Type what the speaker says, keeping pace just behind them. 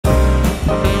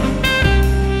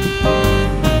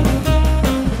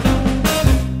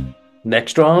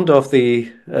Next round of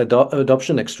the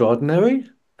adoption extraordinary.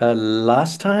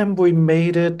 Last time we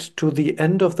made it to the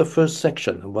end of the first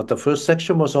section. What the first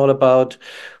section was all about,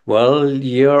 well,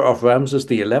 year of Ramses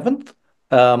the 11th,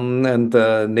 and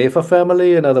the Nefer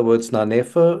family, in other words,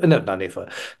 Nanefer, no, Nanefer,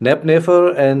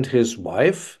 Nebnefer and his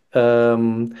wife,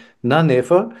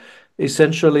 Nanefer,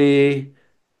 essentially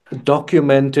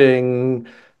documenting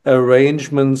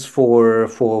arrangements for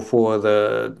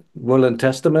the will and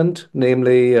testament,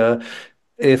 namely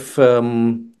if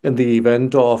in the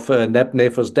event of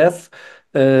Nebnefer's death,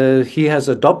 he has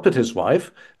adopted his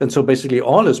wife, and so basically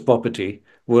all his property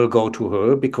will go to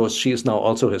her because she is now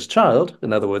also his child,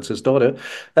 in other words, his daughter.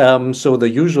 So the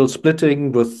usual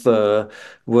splitting with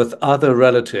other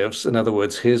relatives, in other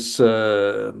words, his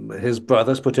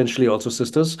brothers, potentially also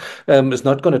sisters, is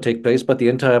not going to take place, but the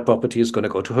entire property is going to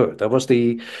go to her. That was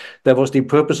the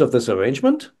purpose of this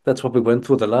arrangement. That's what we went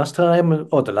through the last time,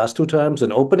 or the last two times,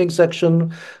 an opening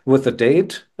section with the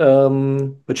date,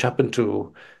 which happened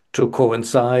to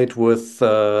coincide with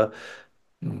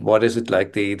what is it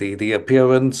like the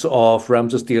appearance of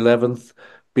Ramses the 11th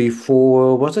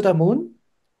before, was it Amun?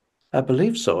 I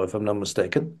believe so, if I'm not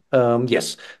mistaken.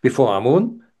 Yes, before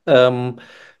Amun.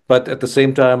 But at the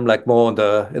same time, like more in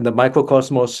the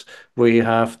microcosmos, we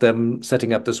have them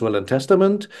setting up this will and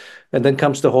testament, and then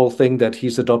comes the whole thing that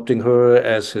he's adopting her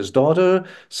as his daughter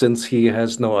since he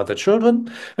has no other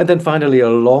children, and then finally a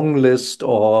long list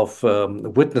of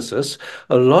witnesses,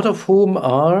 a lot of whom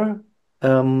are,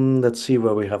 let's see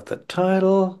where we have the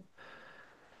title.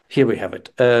 Here we have it.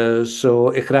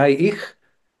 So Ichrei Ich,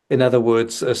 in other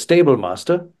words, a stable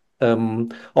master.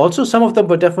 Also, some of them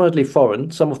were definitely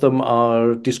foreign. Some of them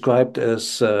are described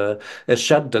as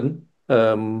Shaddan,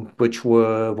 which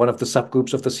were one of the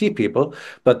subgroups of the Sea People,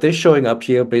 but they're showing up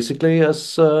here basically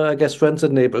as, I guess, friends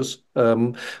and neighbors.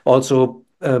 Also,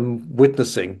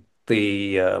 witnessing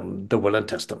the will and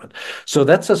testament. So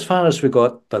that's as far as we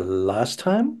got the last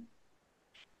time.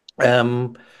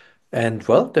 Um, and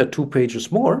well, there are two pages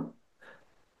more.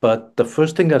 But the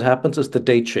first thing that happens is the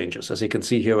date changes. As you can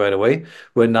see here right away,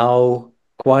 we're now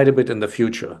quite a bit in the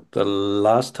future. The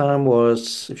last time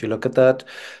was, if you look at that,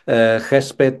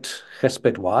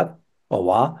 Chespet Wa, or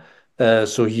Wa,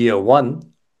 so year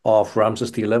one of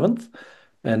Ramses the 11th.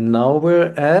 And now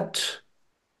we're at,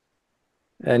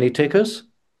 any takers?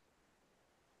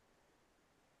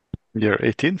 Year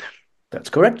 18. That's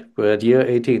correct. We're at year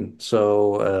 18.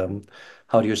 So,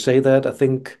 how do you say that? I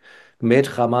think Med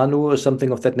Hamanu or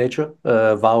something of that nature,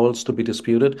 vowels to be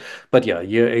disputed. But yeah,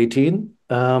 year 18.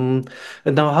 And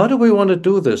now how do we want to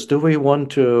do this? Do we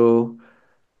want to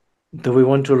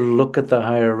look at the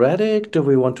hieratic? Do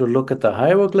we want to look at the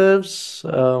hieroglyphs?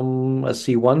 I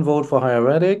see one vote for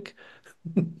hieratic.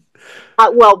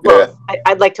 Well, Yeah, both.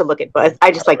 I'd like to look at both.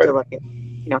 I just like to right. look at,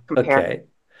 compare. Okay.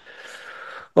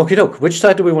 Okay, doke. Which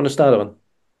side do we want to start on?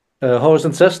 Horus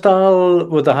and Sestile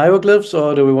with the hieroglyphs,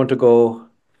 or do we want to go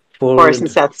full Horace and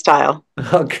into? Seth style.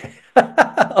 Okay.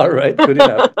 All right, good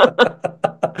enough.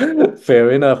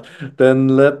 Fair enough. Then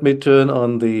let me turn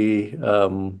on the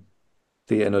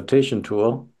annotation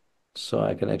tool so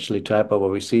I can actually type out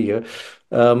what we see here.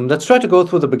 Let's try to go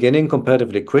through the beginning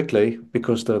comparatively quickly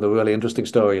because the really interesting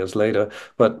story is later.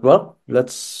 But well,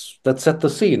 let's set the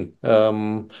scene.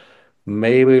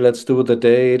 Maybe let's do the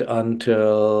date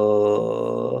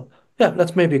until, yeah,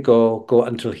 let's maybe go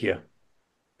until here,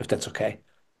 if that's okay.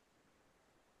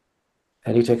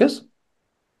 Any takers?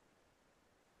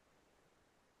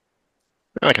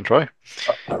 I can try.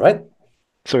 All right.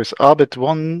 So it's Abet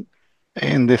 1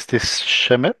 and this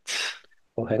Shemet.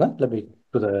 Oh, hang on. Let me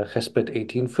do the Hesped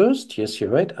 18 first. Yes,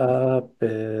 you're right. But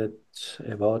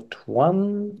about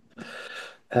one.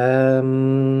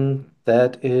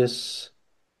 That is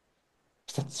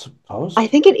that I supposed?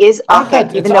 think it is Achet,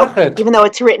 Achet. It's Achet. even though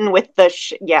it's written with the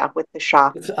with the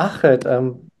Shah. It's Achet.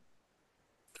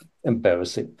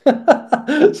 Embarrassing.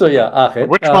 So yeah, Achet.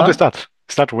 Which month is that?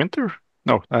 Is that winter?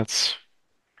 No, that's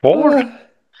fall. Uh,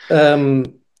 um,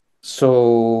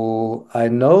 so I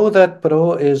know that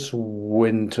Pro is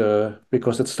winter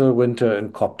because it's still winter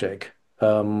in Coptic.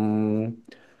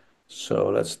 So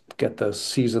let's get the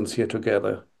seasons here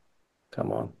together.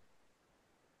 Come on.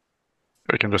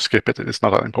 We can just skip it. It's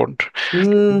not that important.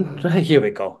 Here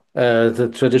we go. The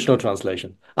traditional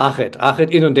translation. Achet, Achet,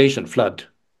 inundation, flood.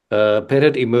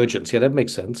 Peret, emergence. Yeah, that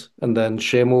makes sense. And then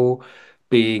Shemu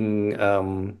being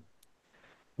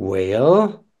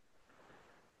whale,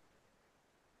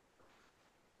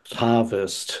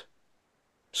 harvest.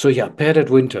 So yeah, Peret,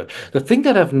 winter. The thing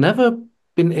that I've never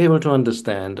been able to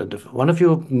understand, and if one of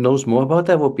you knows more about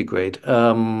that, would be great.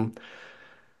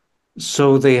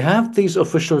 So they have these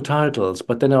official titles,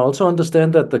 but then I also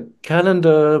understand that the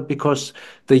calendar, because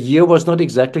the year was not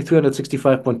exactly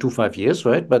 365.25 years,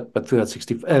 right? But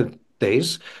 360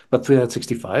 days, but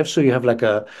 365. So you have like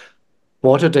a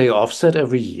quarter day offset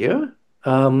every year.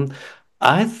 Um,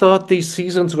 I thought these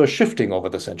seasons were shifting over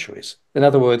the centuries. In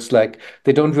other words, like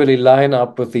they don't really line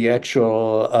up with the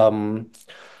actual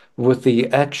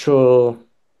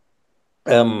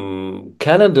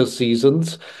calendar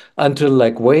seasons until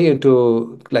like way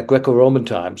into like Greco-Roman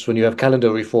times when you have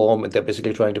calendar reform and they're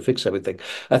basically trying to fix everything.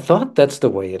 I thought that's the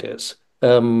way it is.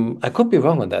 I could be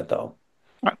wrong on that though.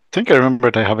 I think I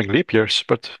remember they having leap years,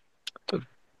 but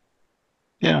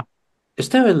yeah. Is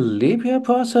there a leap year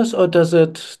process or does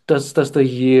the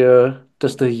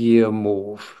year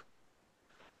move?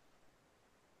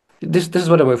 This is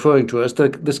what I'm referring to as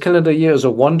this calendar year is a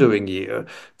wandering year.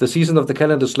 The season of the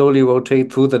calendar slowly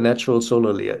rotate through the natural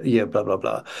solar year, blah blah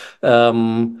blah.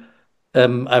 Um,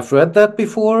 I've read that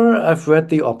before. I've read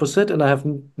the opposite, and I have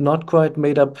not quite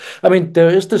made up. I mean, there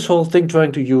is this whole thing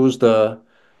trying to use the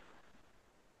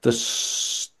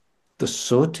s- the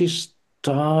Soti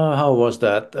star. How was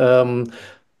that?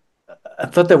 I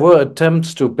thought there were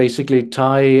attempts to basically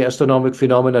tie astronomical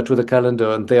phenomena to the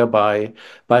calendar and thereby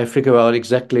by figure out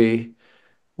exactly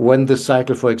when this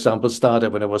cycle, for example,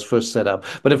 started when it was first set up.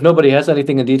 But if nobody has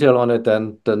anything in detail on it,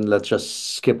 then let's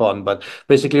just skip on. But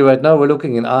basically, right now we're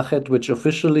looking in Achet, which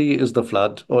officially is the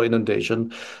flood or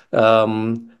inundation.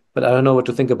 But I don't know what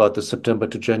to think about the September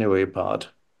to January part.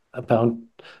 Apparent,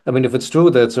 I mean, if it's true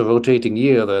that it's a rotating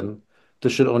year, then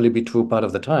this should only be true part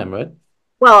of the time, right?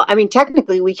 Well, I mean,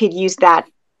 technically, we could use that.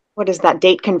 What is that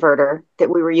date converter that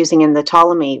we were using in the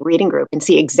Ptolemy reading group and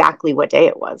see exactly what day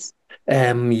it was?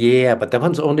 Yeah, but that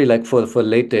one's only like for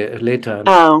late times.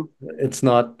 Oh, It's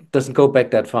not doesn't go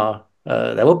back that far.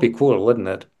 That would be cool, wouldn't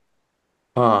it?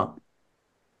 Huh.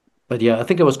 But yeah, I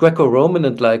think it was Greco-Roman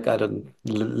and like I don't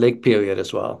Lake period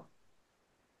as well.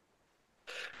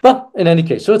 But in any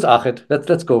case, so it's Achet.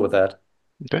 Let's go with that.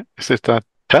 Okay. Is it a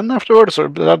 10 afterwards, or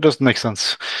that doesn't make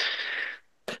sense?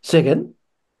 Say again.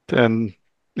 Then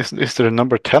is there a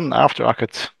number 10 after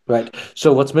Akhet? Right.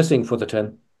 So what's missing for the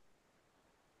 10?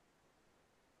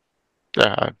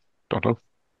 Yeah, I don't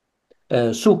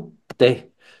know. Su, day.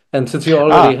 And since you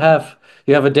already Ah, have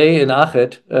you have a day in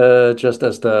Achet, just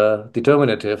as the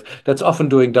determinative, that's often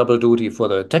doing double duty for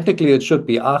the technically it should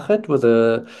be Achet with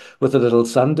a little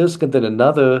sun disk and then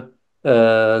another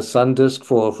sun disk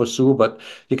for Su, but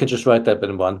you can just write that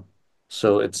in one.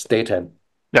 So it's day 10.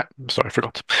 yeah, sorry, I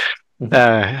forgot. Mhm.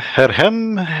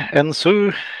 Herhem,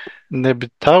 Ensu,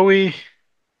 Nebtawi,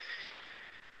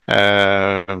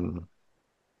 um,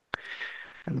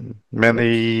 Great.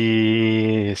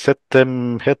 many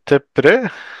Setem Hetepre,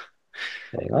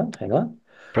 Hang on.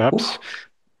 perhaps. Oof,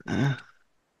 Uh,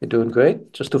 you're doing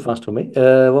great. Just too fast for me.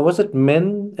 What was it?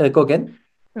 Men, go again.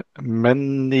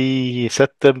 many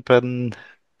Setem Ben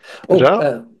Oh,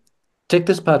 Ra. take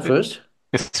this part first.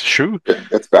 It's Shu, Yeah,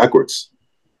 that's backwards.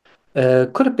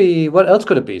 Could it be, what else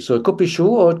could it be? So it could be Shu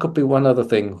or it could be one other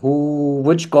thing.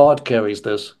 Which god carries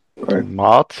this? Right.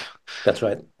 Mat. That's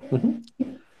right. Mhm.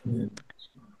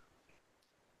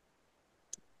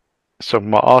 Så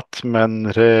Maat men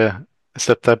Re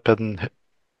Setem Ben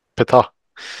Peta.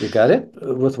 You got it?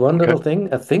 With one Okay. little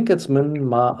thing. I think it's Min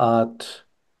Ma'at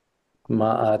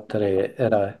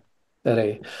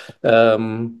Re.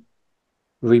 Um,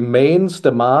 remains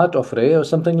the Maat of Re or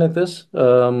something like this.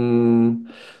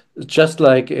 Just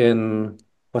like in,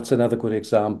 what's another good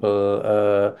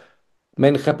example?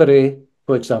 Menchapere,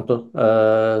 for example.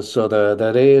 So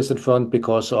the Re is in front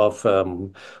because of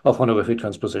honorific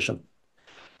transposition.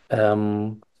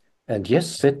 Um, and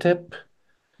yes, Setep.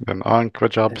 Then Ankh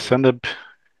Rajab Uh, Seneb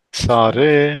that's right.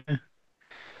 Sare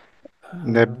Uh,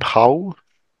 Nebhau.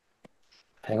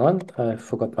 hang on, I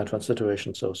forgot my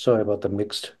transliteration, so sorry about the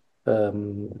mixed.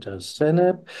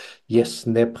 Senep. Yes,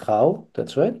 Nebrau,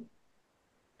 that's right.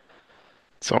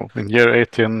 So in year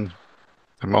 18,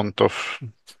 the month of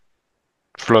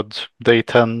flood, day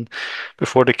 10,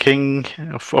 before the king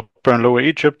of Upper and Lower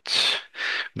Egypt.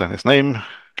 Then his name,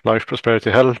 life, prosperity,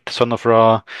 health, son of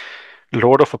Ra,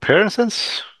 Lord of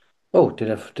Appearances. Oh,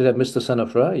 did I miss the son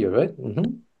of Ra? You're right.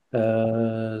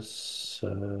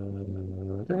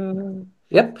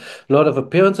 Yep, Lord of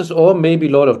Appearances, or maybe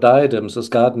Lord of Diadems, as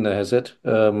Gardner has it.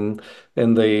 In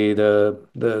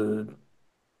the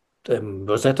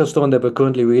Rosetta Stone that we're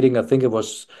currently reading, I think it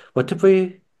was what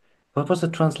was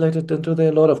it translated into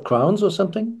there? Lord of Crowns or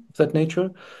something of that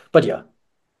nature? But yeah,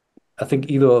 I think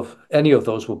either of any of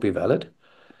those would be valid.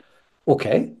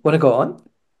 Okay, want to go on?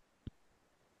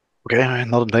 Okay,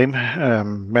 another name,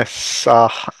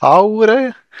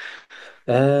 Messahaure.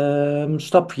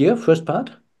 Stop here, first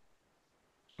part.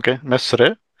 Okay,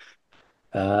 Mesre.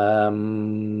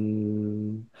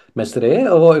 Mestre,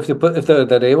 or if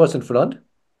the re was in front.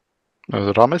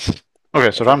 Rames.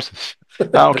 Okay, so Okay, Ramses.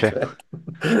 Ah, that's okay.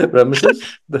 right.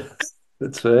 Ramesses.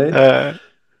 That's right. Uh,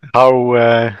 how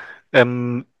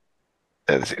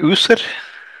User?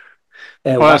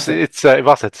 Oh, Was it's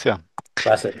Vasset, yeah.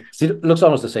 Was it? See, looks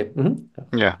almost the same.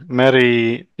 Yeah.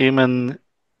 Mary Eamon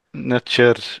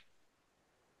Netcher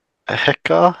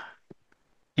Hekka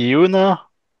Iuna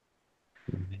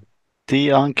Mhm.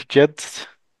 Diank Jed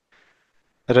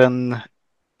Ren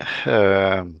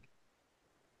uh,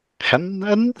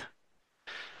 Hennen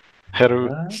Heru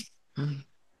Yeah.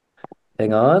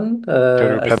 Hang on.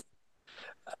 Heru Pen.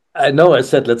 I know I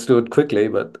said let's do it quickly,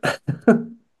 but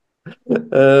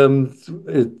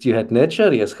you had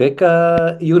nature, yes,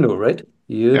 Reka, you know, right?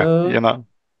 You Yeah, know, Jena uh,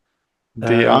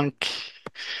 Diank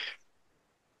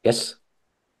yes,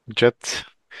 Jet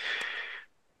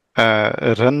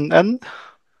Rennen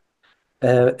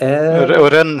uh, uh,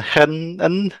 Ren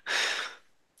Hennen.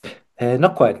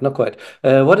 not quite, not quite.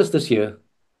 What is this here?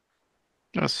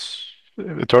 That's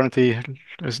eternity,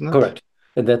 isn't it? Correct.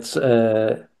 And that's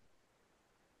Yeah,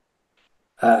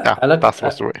 I like that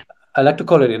was the way. I like to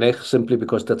call it Enech simply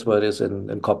because that's what it is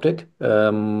in Coptic.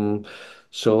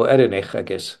 So Erenech, I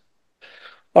guess.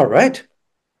 All right.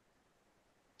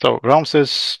 So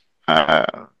Ramses,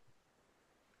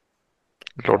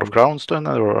 Lord of Um, Crowns, then,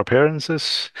 or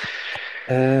appearances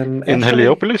in actually,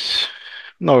 Heliopolis.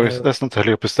 No, uh, that's not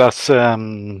Heliopolis. That's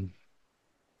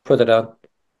further down,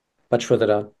 much further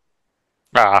down.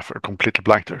 I completely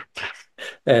blanked there.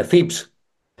 Thebes.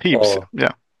 Thebes. Oh,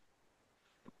 Yeah,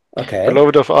 okay.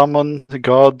 beloved of Ammon, the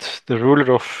god, the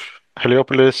ruler of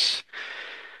Heliopolis,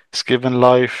 is given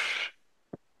life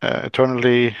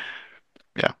eternally.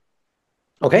 Yeah.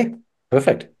 Okay.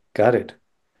 Perfect. Got it.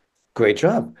 Great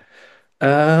job.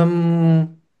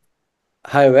 Um,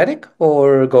 hieratic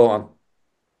or go on?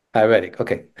 Hieratic.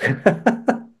 Okay.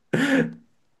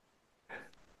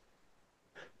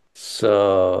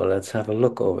 So let's have a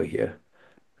look over here.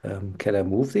 Can I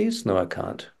move these? No, I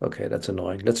can't. Okay, that's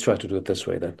annoying. Let's try to do it this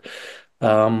way then.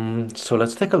 So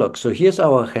let's take a look. So here's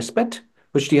our hesped,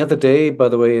 which the other day, by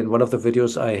the way, in one of the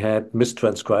videos I had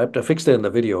mistranscribed. I fixed it in the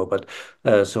video, but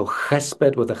so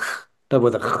hesped with a ch, not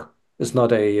with a ch. It's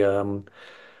not a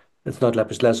it's not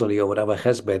lapis lazuli or whatever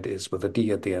hesped is with a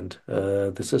D at the end.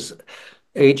 This is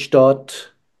H dot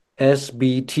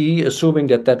SBT, assuming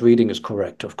that that reading is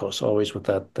correct, of course, always with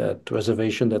that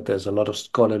reservation that there's a lot of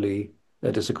scholarly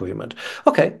disagreement.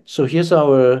 Okay, so here's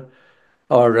our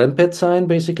ramped sign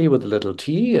basically with a little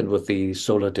t and with the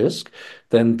solar disk.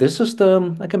 Then this is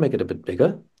I can make it a bit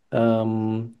bigger.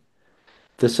 Um,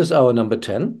 this is our number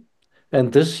 10.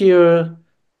 And this here,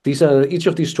 each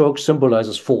of these strokes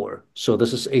symbolizes four. So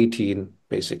this is 18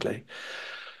 basically.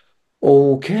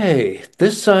 Okay,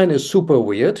 this sign is super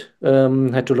weird.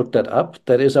 Had to look that up.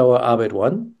 That is our Arbeit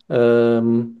one,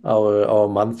 our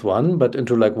month one, but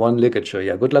into like one ligature.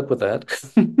 Yeah, good luck with that.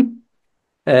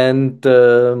 And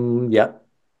yeah,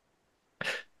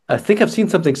 I think I've seen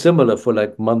something similar for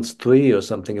like month three or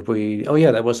something. If we, oh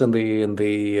yeah, that was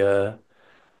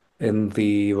in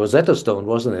the Rosetta Stone,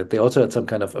 wasn't it? They also had some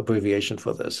kind of abbreviation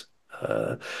for this.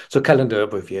 Uh, so calendar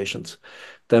abbreviations.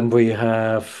 Then we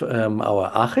have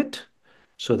our Achit.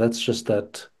 So that's just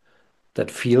that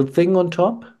field thing on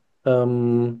top,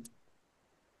 um,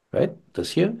 right?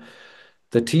 This here.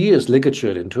 The T is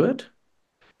ligatured into it.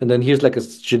 And then here's like a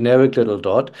generic little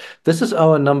dot. This is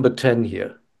our number 10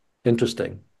 here.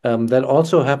 Interesting. That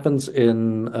also happens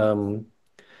in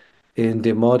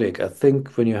Demotic. I think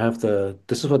when you have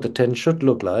this is what the 10 should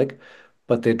look like,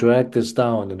 but they drag this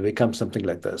down and it becomes something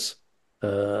like this.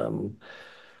 Um,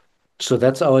 so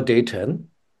that's our day 10.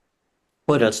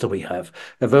 What else do we have?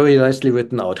 A very nicely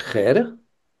written out Ger.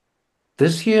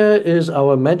 This here is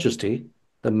our Majesty.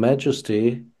 The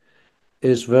Majesty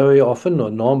is very often or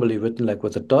normally written like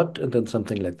with a dot and then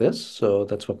something like this. So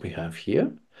that's what we have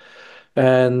here.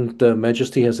 And the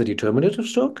Majesty has a determinative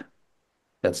stroke.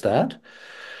 That's that.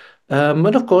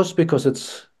 And of course, because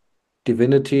it's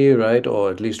divinity, right, or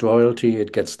at least royalty,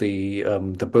 it gets the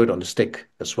bird on the stick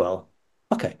as well.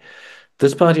 Okay,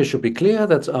 this part here should be clear.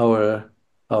 That's our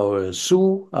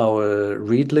sue, our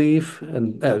reed leaf,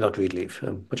 and not reed leaf.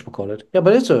 What you call it? Yeah,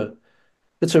 but it's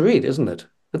a reed, isn't it?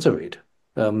 It's a reed.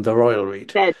 The royal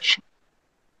reed. Sedge.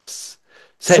 It's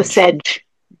a Sedge. sedge.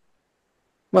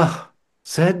 Ah,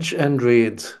 sedge and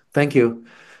reeds. Thank you.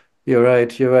 You're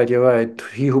right. You're right. You're right.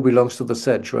 He who belongs to the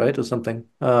sedge, right, or something.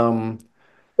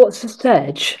 What's a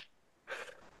sedge?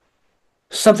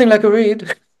 Something like a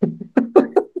reed.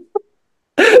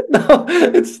 No,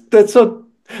 it's that's so.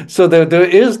 So there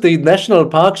is the National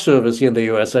Park Service here in the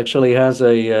U.S. actually has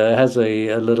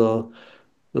a little,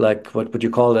 like, what would you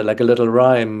call it, like a little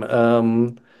rhyme.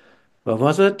 What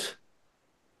was it?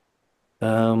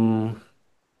 Um,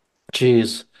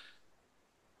 Geez.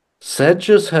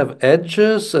 Sedges have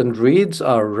edges and reeds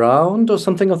are round or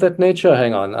something of that nature.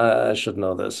 Hang on, I should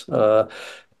know this. Mm,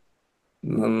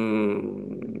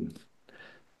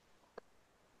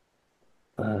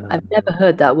 I've um, never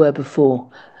heard that word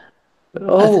before. I th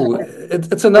oh,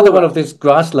 it's another one oh, of these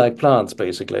grass-like plants,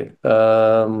 basically.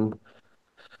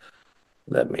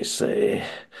 Let me see.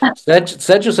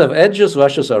 Sedges have edges,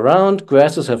 rushes are round,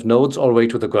 grasses have nodes all the way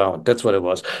to the ground. That's what it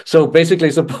was. So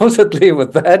basically, supposedly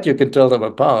with that, you can tell them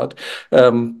apart.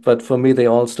 But for me, they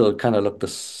all still kind of look the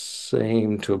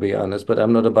same, to be honest. But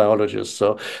I'm not a biologist,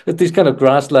 so it's these kind of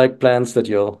grass-like plants that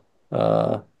you'll,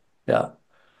 yeah,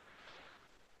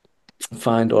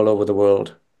 find all over the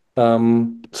world.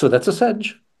 So that's a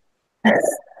sedge.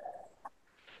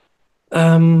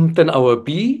 Then our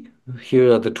bee.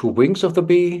 Here are the two wings of the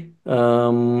bee.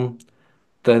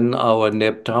 Then our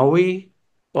Neptawi.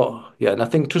 Oh, yeah,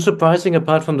 nothing too surprising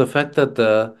apart from the fact that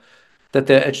there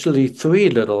are actually three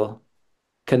little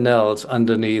canals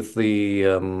underneath the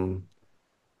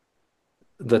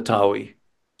Tawi.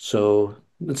 So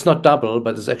it's not double,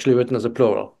 but it's actually written as a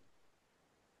plural.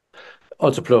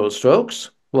 Also plural strokes.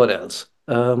 What else?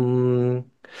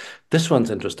 This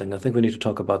one's interesting. I think we need to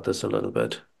talk about this a little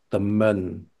bit. The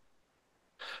Mön.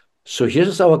 So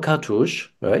here's our cartouche,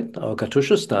 right? Our cartouche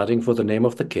is starting for the name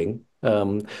of the king.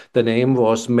 The name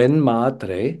was Men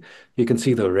Matre. You can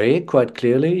see the Re quite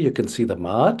clearly. You can see the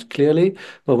Mat clearly.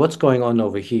 But what's going on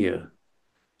over here?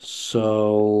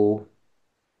 So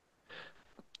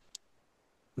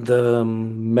the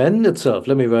Men itself,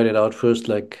 let me write it out first,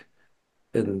 like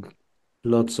in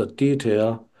lots of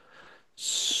detail.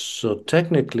 So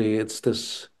technically, it's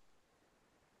this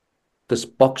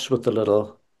box with the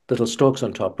little strokes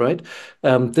on top, right?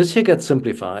 This here gets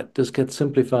simplified. This gets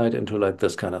simplified into like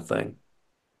this kind of thing.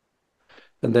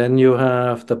 And then you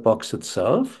have the box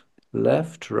itself,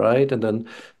 left, right, and then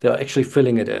they're actually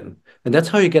filling it in. And that's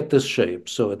how you get this shape.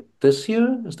 So this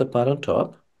here is the part on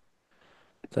top.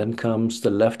 Then comes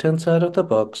the left-hand side of the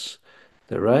box,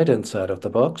 the right-hand side of the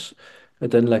box,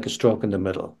 and then like a stroke in the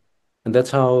middle. And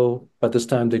that's how, by this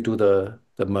time, they do the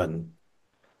mun.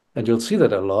 And you'll see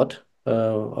that a lot,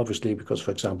 obviously, because,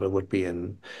 for example, it would be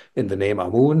in the name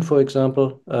Amun, for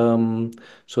example.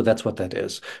 So that's what that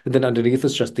is. And then underneath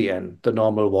is just the N, the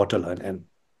normal waterline N.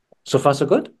 So far, so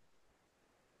good?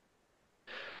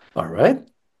 All right.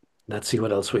 Let's see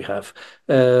what else we have.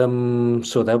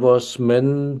 So that was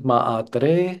Min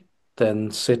Ma'atre,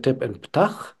 then Setep and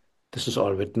Ptach. This is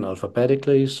all written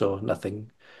alphabetically, so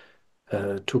nothing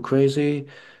too crazy.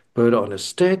 Bird on a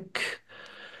stick.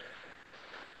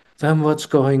 Then what's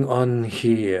going on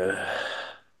here?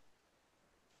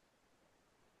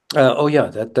 Oh yeah,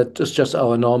 that is just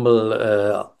our normal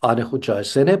Anehujai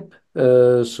Senep.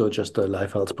 So just the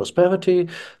life, health, prosperity.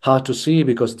 Hard to see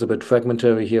because it's a bit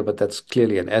fragmentary here, but that's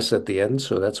clearly an S at the end,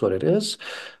 so that's what it is.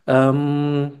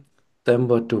 Then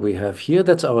what do we have here?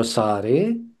 That's our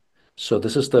Sare. So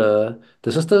this is the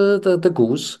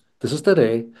goose. This is the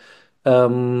Re.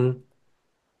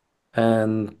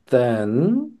 And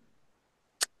then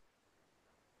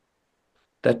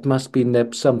that must be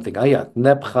Neb something. Ah yeah,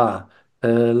 Nebra.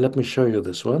 Let me show you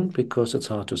this one because it's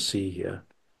hard to see here.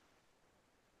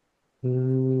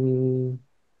 Mm,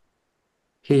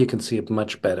 Here you can see it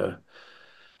much better.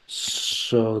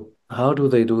 So how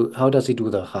does he do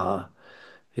the ha?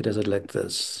 He does it like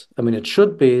this. I mean, it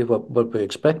should be what we're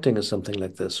expecting is something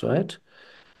like this, right?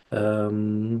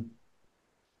 Um,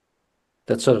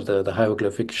 that's sort of the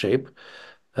hieroglyphic shape.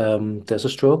 There's a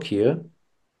stroke here.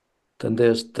 Then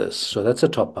there's this. So that's the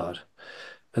top part.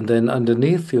 And then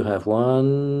underneath you have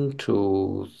one,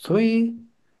 two, three,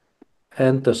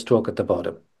 and the stroke at the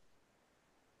bottom.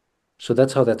 So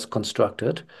that's how that's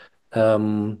constructed.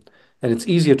 Um, and it's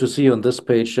easier to see on this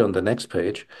page than on the next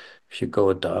page. If you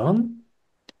go down,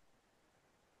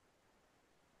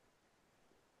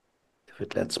 if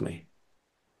it lets me,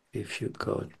 if you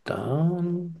go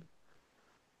down,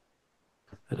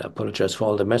 and I apologize for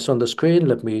all the mess on the screen.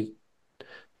 Let me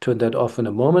turn that off in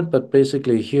a moment. But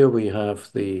basically here we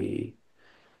have the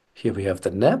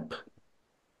nap,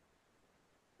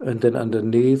 and then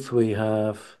underneath we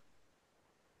have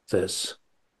this.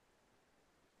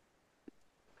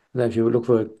 Now, if you look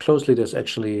very closely, there's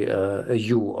actually a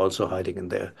U also hiding in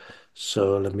there.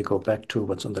 So let me go back to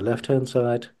what's on the left-hand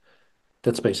side.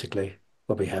 That's basically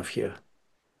what we have here.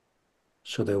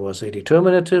 So there was a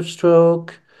determinative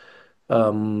stroke.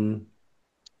 Um,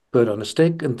 bird on a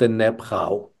stick, and the neb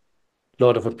rao.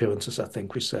 Lot of appearances, I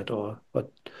think we said, or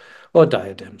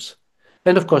diadems.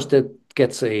 And of course, that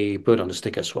gets a bird on a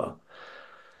stick as well.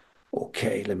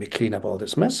 Okay, let me clean up all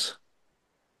this mess.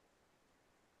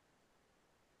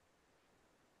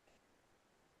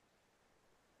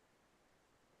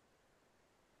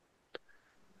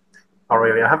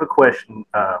 Aurelia, I have a question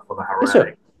for the Yes,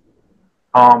 hieratic.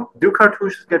 sir. Do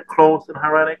cartouches get closed in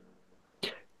hieratic?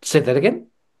 Say that again.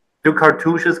 Do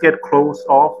cartouches get closed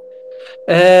off?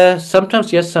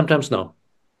 Sometimes yes, sometimes no.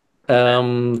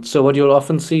 So what you'll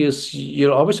often see is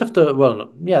you'll always have to, well,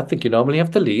 yeah, I think you normally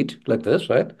have to lead like this,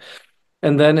 right?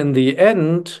 And then in the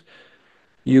end,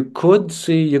 you could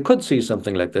see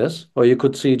something like this, or you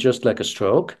could see just like a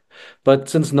stroke. But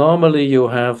since normally you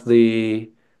have the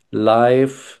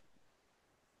life,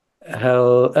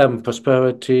 health,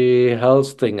 prosperity,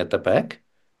 health thing at the back,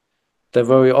 that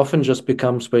very often just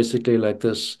becomes basically like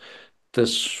this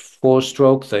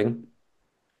four-stroke thing.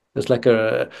 There's like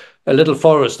a little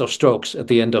forest of strokes at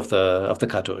the end of the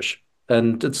cartouche.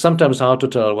 And it's sometimes hard to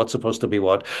tell what's supposed to be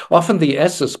what. Often the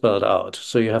S is spelled out.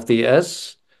 So you have the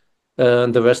S,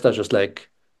 and the rest are just like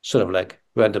sort of like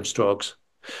random strokes.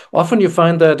 Often you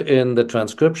find that in the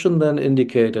transcription then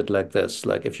indicated like this.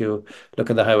 Like if you look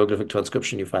at the hieroglyphic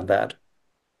transcription, you find that.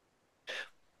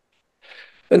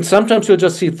 And sometimes you'll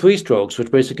just see three strokes, which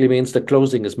basically means the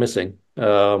closing is missing.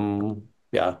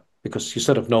 Yeah, because you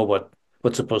sort of know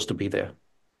what's supposed to be there.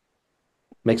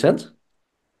 Make sense?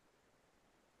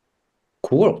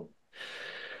 Cool.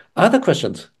 Other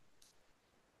questions?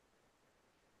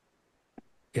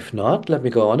 If not, let me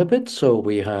go on a bit. So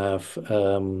we have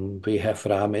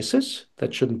Rameses.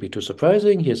 That shouldn't be too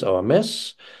surprising. Here's our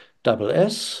mess, double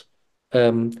S.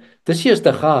 Um, this here's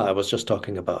the Ra I was just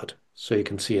talking about. So you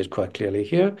can see it quite clearly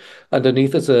here.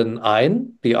 Underneath is an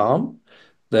Ein, the arm,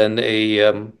 then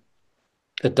a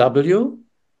W.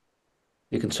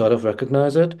 You can sort of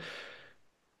recognize it.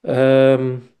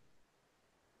 Um,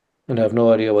 and I have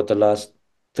no idea what the last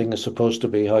thing is supposed to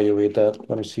be, how you read that.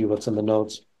 Let me see what's in the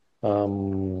notes.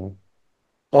 Um,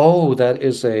 Oh,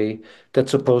 that's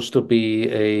supposed to be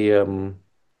a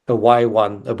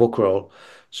Y1, a book roll.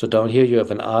 So down here you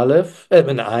have an Aleph,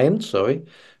 an Ein, sorry.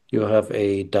 You have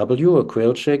a W, a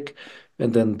Quailchick,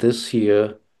 and then this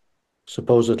here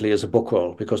supposedly is a book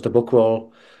roll because the book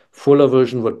roll fuller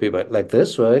version would be like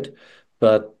this, right?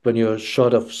 But when you're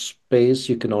short of space,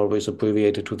 you can always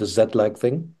abbreviate it to the Z-like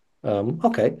thing.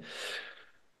 Okay.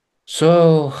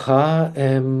 So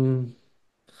HM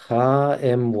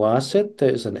Waset,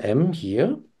 there is an M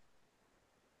here.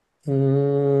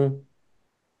 Mm.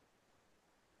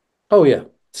 Oh yeah,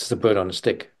 this is a bird on a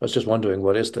stick. I was just wondering,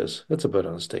 what is this? It's a bird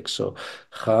on a stick. So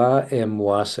HM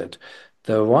Waset.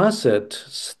 The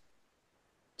Waset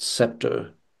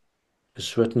scepter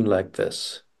is written like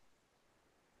this.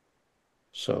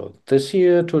 So this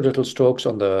here, two little strokes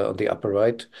on the upper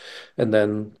right, and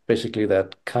then basically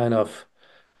that kind of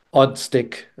odd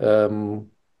stick. Then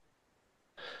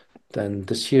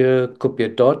this here could be a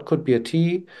dot, could be a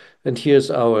T, and here's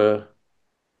our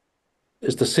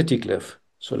is the city glyph.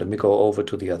 So let me go over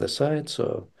to the other side.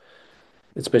 So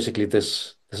it's basically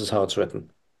this. This is how it's written.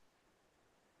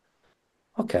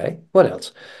 Okay, what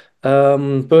else?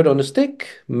 Bird on a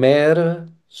stick, mer,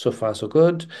 so far so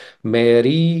good.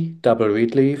 Mary, double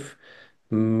reed leaf.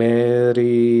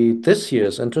 Mary, this here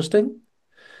is interesting.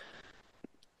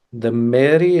 The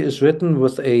Mary is written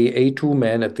with a A2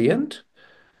 man at the end.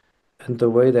 And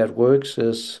the way that works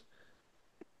is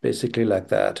basically like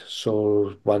that.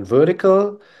 So one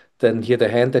vertical, then here the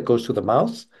hand that goes to the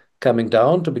mouth, coming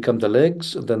down to become the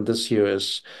legs, and then this here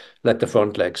is like the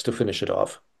front legs to finish it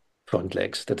off. Front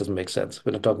legs. That doesn't make sense.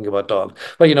 We're not talking about dog,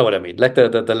 but you know what I mean. Like the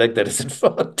leg that is in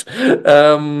front.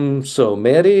 So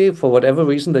Mary, for whatever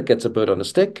reason, that gets a bird on a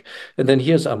stick, and then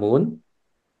here's Amun.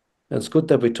 And it's good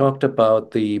that we talked about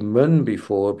the Mun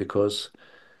before because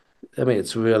I mean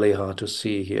it's really hard to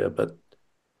see here, but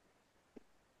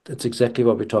it's exactly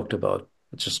what we talked about.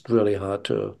 It's just really hard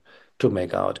to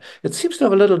make out. It seems to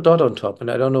have a little dot on top,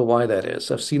 and I don't know why that is.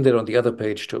 I've seen that on the other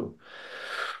page too.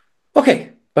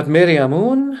 Okay, but Mary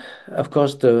Amun, of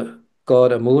course, the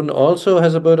god Amun also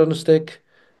has a bird on a stick.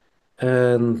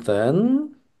 And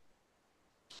then,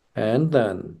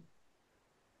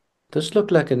 this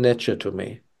looked like a nature to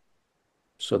me.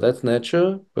 So that's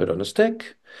nature, bird on a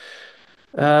stick.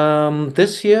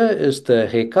 This here is the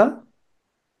Heka,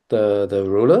 the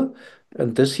ruler,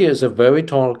 and this here is a very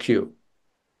tall Q.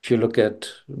 If you look at,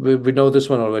 we know this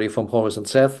one already from Horus and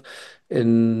Seth.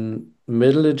 In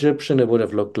Middle Egyptian, it would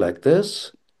have looked like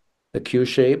this, the Q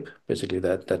shape, basically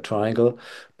that triangle.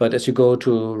 But as you go to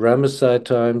Ramesside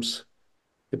times,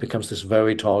 It becomes this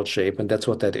very tall shape, and that's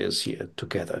what that is here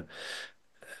together.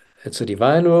 It's a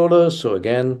divine ruler, so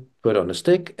again, put on a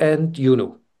stick, and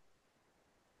Yunu,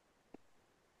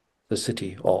 the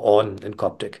city, or On in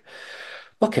Coptic.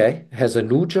 Okay, has a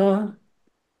Nuja.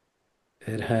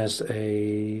 It has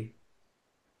a.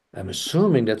 I'm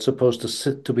assuming that's supposed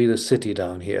to be the city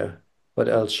down here. What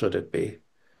else should it be?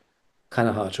 Kind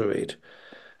of hard to read.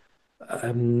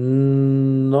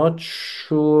 I'm not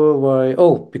sure why.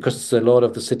 Oh, because it's the lord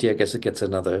of the city, I guess it gets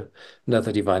another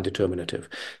divine determinative.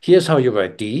 Here's how you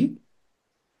write D.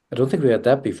 I don't think we had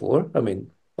that before. I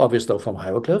mean, obvious though from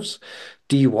hieroglyphs.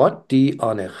 D what? D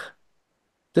onich.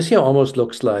 This here almost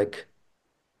looks like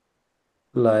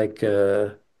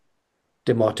demotic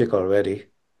already.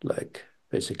 Like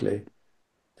basically,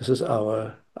 this is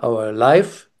our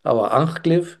life, our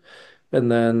anchglyph,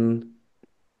 and then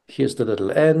here's the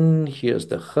little n. Here's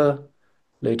the ch.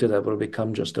 Later, that will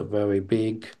become just a very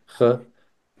big ch.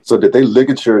 So did they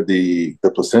ligature the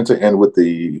placenta in with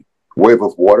the wave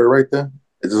of water right there?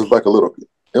 It's just like a little,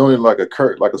 it only like a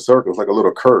curve, like a circle. It's like a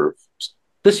little curve.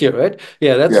 This here, right?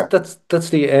 Yeah, that's Yeah. that's that's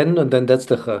the n, and then that's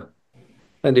the ch.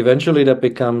 And eventually that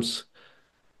becomes,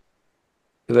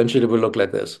 eventually will look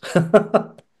like this.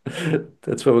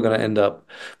 That's where we're going to end up.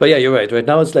 But yeah, you're right. Right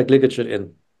now it's like ligature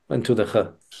in into the ch.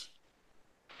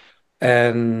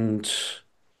 And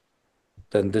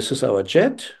then this is our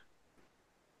jet.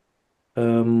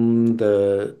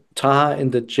 The ta in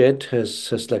the jet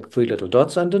has like three little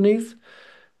dots underneath.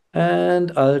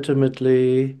 And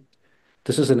ultimately,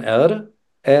 this is an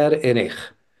enich.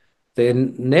 The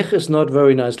nech is not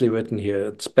very nicely written here.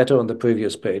 It's better on the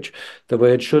previous page. The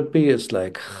way it should be is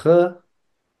like ch,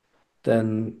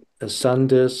 then a sun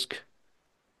disk,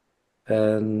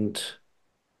 and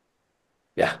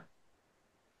yeah.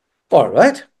 All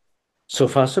right. So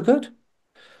far, so good.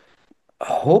 I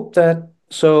hope that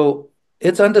so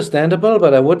it's understandable,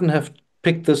 but I wouldn't have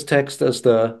picked this text as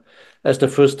the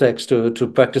first text to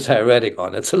practice hieratic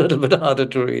on. It's a little bit harder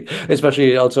to read,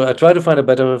 especially also I try to find a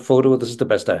better photo. This is the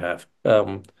best I have.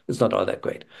 It's not all that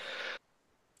great.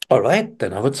 All right,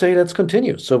 then I would say let's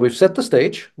continue. So we've set the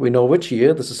stage. We know which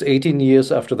year. This is 18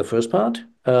 years after the first part.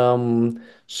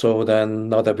 So then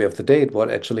now that we have the date, what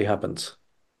actually happens?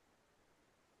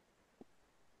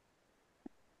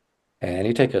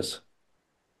 Any takers?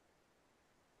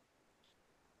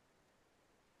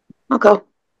 I'll go.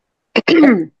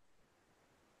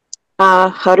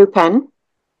 Harupen.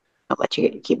 I'll let you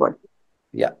get your keyboard.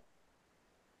 Yeah.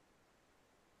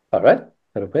 All right.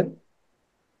 Harupen.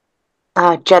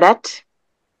 Jedet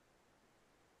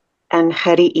and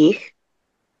Heri'ich.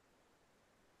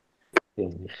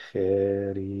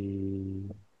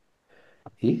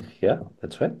 Yeah,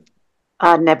 that's right.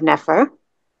 Nebnefer.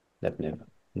 Nebnev.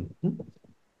 Mhm.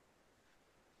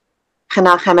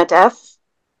 Chenachemet F.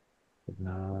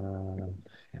 Nebnev.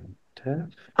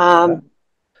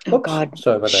 Oh Oops, God.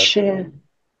 sorry about that.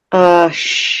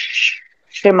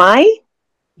 Shemai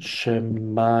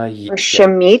Shemai. or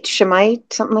Shemit,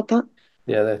 Shemai, something like that.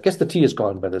 Yeah, I guess the T is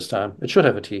gone by this time. It should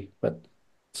have a T, but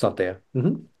it's not there.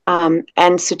 And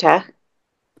Suteh.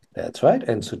 That's right.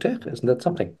 And Sutech, isn't that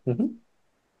something?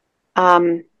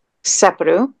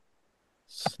 Sepru.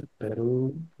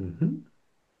 Peru.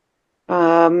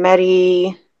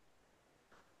 Meri.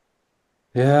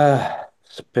 Yeah,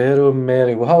 Speru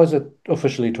Mary. Well, how is it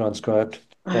officially transcribed?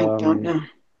 I don't know.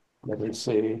 Let me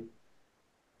see.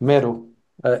 Meru.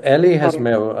 Ellie has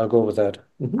Meru. I'll go with that.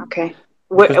 Okay.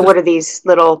 Because What are these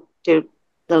little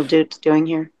dudes doing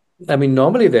here? I mean,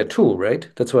 normally they're two, right?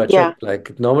 That's why I Yeah. checked.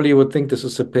 Like, normally you would think this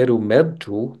is a Peru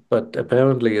Mertu, but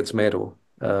apparently it's Meru.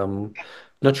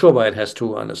 Not sure why it has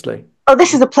two, honestly. Oh,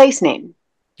 this is a place name.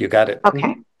 You got it.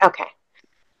 Okay. Okay.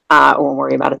 I won't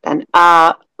worry about it then.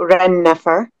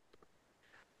 Rennefer.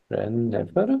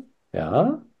 Rennefer.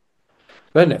 Yeah.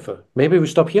 Rennefer. Maybe we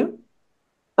stop here?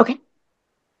 Okay.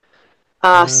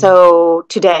 So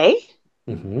today,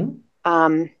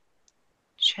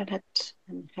 Shedet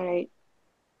and Harry,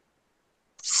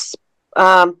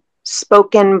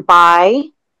 spoken by,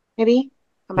 maybe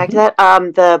come back to that.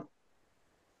 What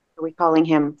are we calling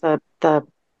him? The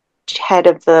head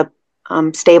of the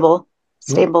stable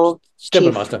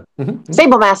chief, master.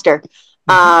 stable master,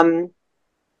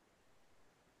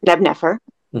 Nebnefer,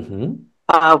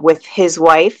 with his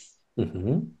wife,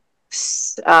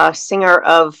 singer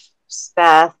of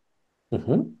Seth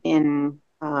in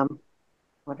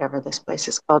whatever this place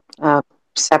is called. How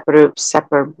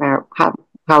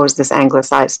is this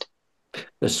anglicized?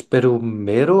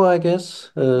 Sperumero, I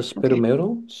guess.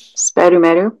 Sperumero?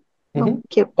 Sperumeru. Oh,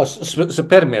 cute.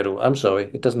 Spermeru. I'm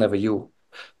sorry. It doesn't have a U.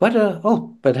 But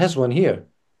it has one here.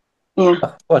 Yeah.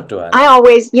 What do I I know?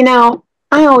 always,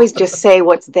 I always just say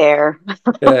what's there.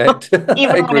 Right. I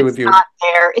Even when agree it's with you. not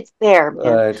there, it's there,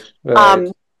 man. Right, right.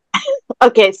 Um,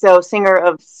 okay, so singer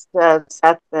of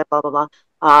Seth, blah, blah, blah.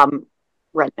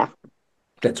 Red Neff.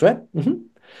 That's right.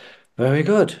 Very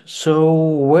good. So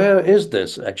where is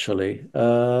this actually?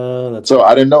 Let's So see.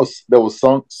 I didn't know there was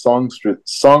song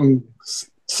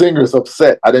singers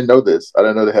upset. I didn't know this. I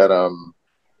didn't know they had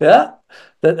Yeah,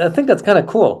 I think that's kind of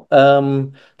cool.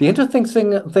 The interesting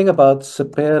thing about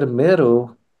Seper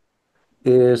Meru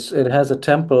is it has a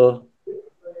temple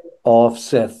of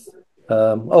Seth.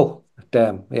 Oh,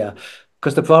 damn, yeah.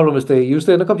 Because the problem is they used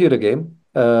it in a computer game.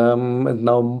 And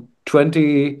now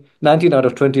 19 out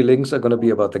of 20 links are going to be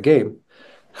about the game.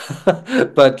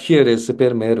 But here it is,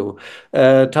 Seper Meru.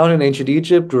 Town in ancient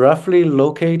Egypt, roughly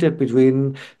located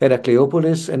between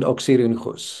Heracleopolis and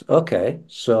Oxyrhynchus. Okay,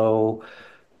 so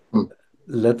hmm.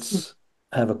 let's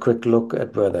have a quick look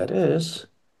at where that is.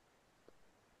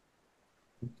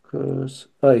 Because,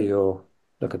 oh, yo,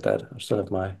 look at that. I still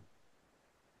have my.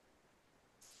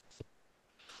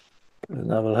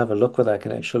 And I will have a look whether I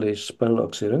can actually spell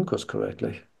Oxyrhynchus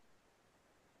correctly.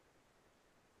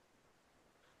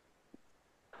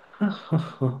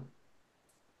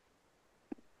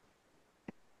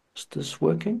 Is this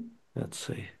working? Let's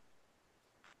see.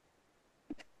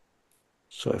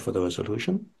 Sorry for the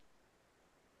resolution.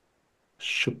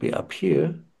 Should be up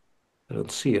here. I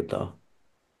don't see it now.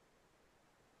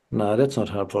 No, that's not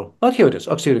helpful. Oh, here it is,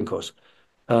 Oxyrhynchus.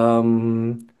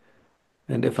 Um,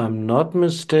 and if I'm not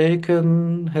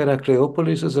mistaken,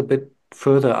 Heracleopolis is a bit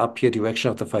further up here,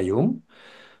 direction of the Fayum.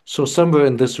 So somewhere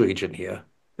in this region here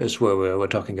is where we're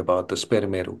talking about the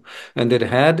Sperimeru. And it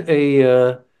had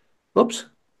oops,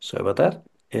 sorry about that.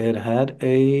 It had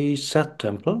a Set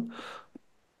temple,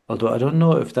 although I don't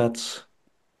know if that's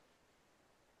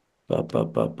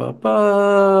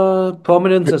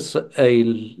prominence as a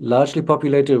largely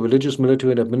populated religious,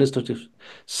 military, and administrative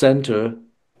center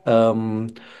um,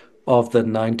 of the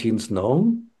 19th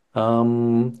Nome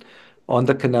on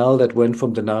the canal that went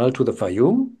from the Nile to the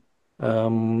Fayum.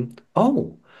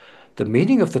 Oh, the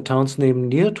meaning of the town's name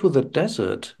near to the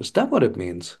desert. Is that what it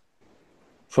means?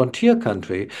 Frontier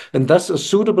country, and thus a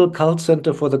suitable cult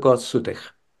center for the god Sudek.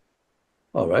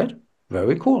 All right,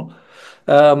 very cool.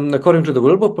 According to the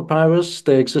Wilbur Papyrus,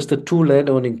 there existed two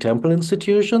land-owning temple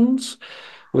institutions.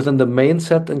 Within the main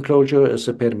Set enclosure is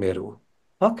a Permeru.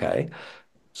 Okay,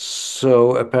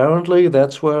 so apparently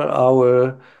that's where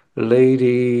our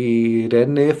Lady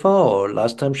Rennefer, or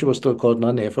last time she was still called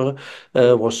Nannefer,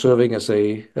 was serving as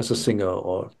a singer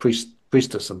or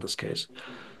priestess in this case.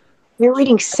 They're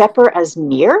reading Sepper as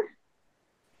near?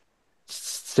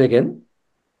 Say again?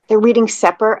 They're reading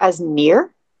Sepper as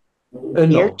near?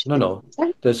 Near No, to no, the no.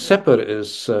 desert? The Seper is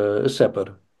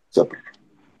Seper. separate.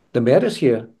 The Mer is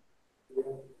here.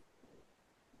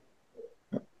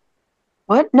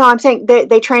 What? No, I'm saying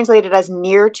they translate it as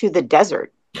near to the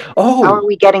desert. How are Oh,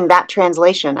 we getting that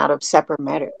translation out of Sepper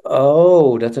Meru?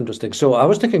 oh, that's interesting. So I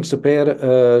was thinking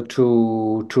Seper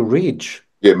to reach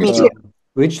Yeah, me Me too. too.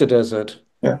 reach the desert.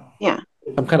 Yeah, Yeah.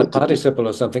 Some kind of but participle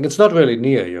or something. It's not really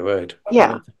near, you're right.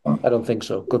 Yeah. I don't think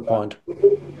so. Good point.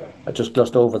 I just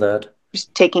glossed over that.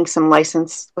 Just taking some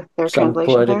license with their Some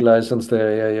translation poetic there. license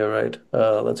there. Yeah, you're right.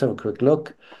 Let's have a quick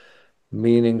look.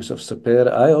 Meanings of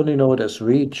Seper. I only know it as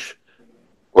reach.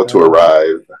 or to Uh,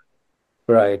 arrive.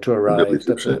 right, to Whenever arrive. you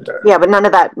That's said it. that. Yeah, but none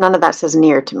of that says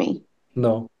near to me.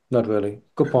 No, not really.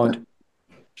 Good point.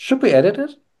 Should we edit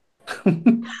it?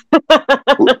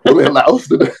 Will they allow us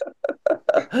to do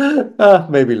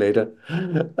Maybe later.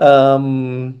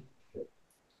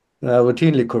 I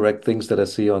routinely correct things that I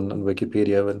see on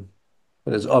Wikipedia when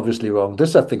it's obviously wrong.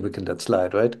 This I think we can let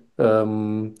slide, right?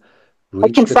 I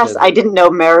Reach the confess I desert. didn't know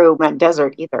Meru meant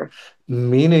desert either.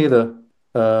 Me neither.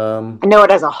 Um, I know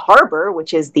it as a harbor,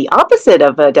 which is the opposite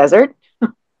of a desert.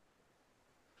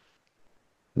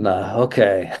 nah,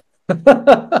 okay.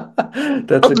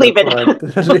 That's I'll a leave good it. point.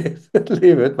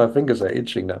 Leave it. My fingers are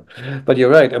itching now. But you're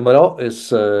right. Emerald is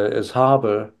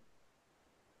harbor.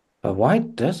 A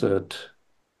white desert.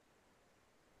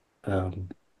 Um,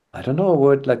 I don't know a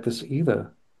word like this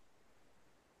either.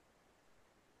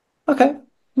 Okay.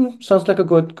 Sounds like a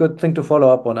good thing to follow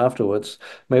up on afterwards.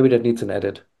 Maybe that needs an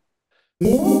edit.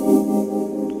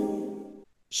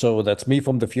 So that's me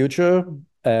from the future.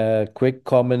 A quick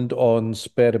comment on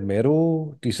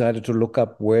Spermero. Decided to look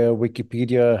up where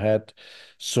Wikipedia had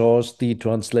sourced the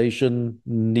translation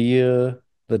near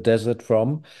the desert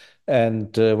from.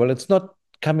 And well, it's not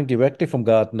coming directly from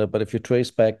Gardner, but if you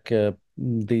trace back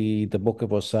the book it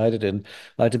was cited in.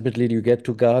 Ultimately, you get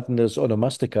to Gardner's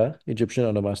Onomastica, Egyptian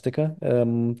Onomastica,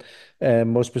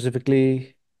 more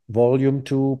specifically, volume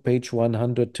 2, page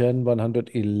 110,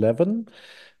 111.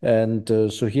 And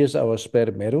so here's our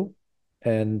spermero.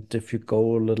 And if you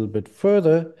go a little bit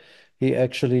further, he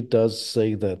actually does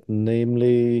say that,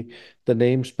 namely, the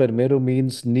name Spermero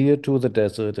means near to the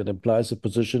desert and implies a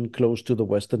position close to the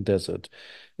western desert,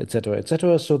 etc.,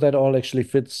 etc. So that all actually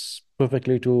fits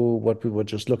perfectly to what we were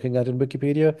just looking at in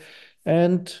Wikipedia.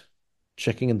 And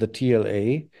checking in the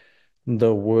TLA,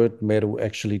 the word Meru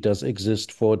actually does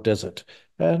exist for desert,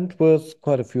 and with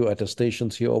quite a few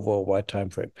attestations here over a wide time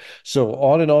frame. So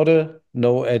all in order,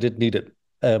 no edit needed,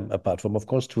 apart from, of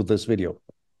course, to this video.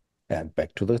 And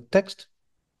back to the text.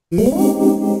 In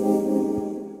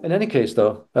any case,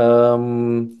 though,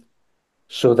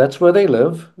 so that's where they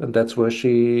live, and that's where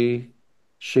she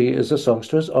is a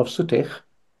songstress of Sutech,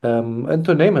 and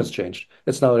her name has changed.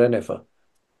 It's now Renefer.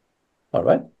 All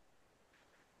right.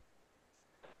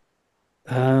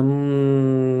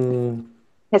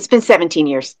 It's been 17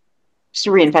 years. She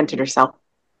reinvented herself.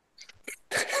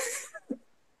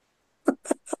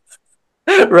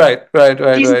 Right.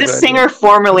 She's the singer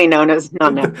formerly known as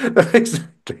Nana.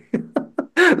 Exactly.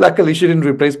 Luckily, she didn't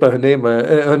replace by her name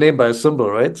by a symbol,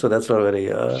 right? So that's already.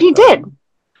 She did.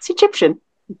 It's Egyptian.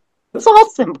 It's all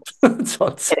symbols. It's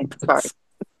all Kidding, symbols.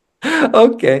 sorry.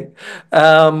 Okay.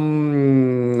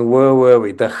 Where were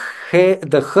we? The ch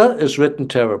is written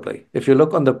terribly. If you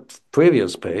look on the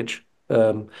previous page,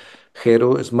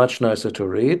 Hero is much nicer to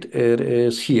read. It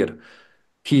is here.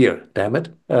 Here, damn it.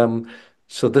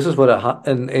 So this is what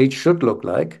an H should look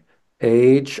like.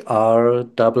 H, R,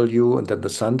 W, and then the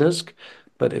sun disk.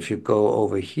 But if you go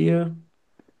over here,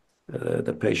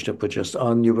 the page that we're just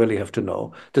on, you really have to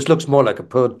know. This looks more like a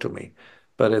bird to me,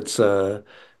 but it's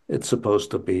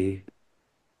supposed to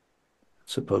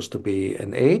be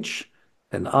an H,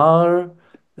 an R,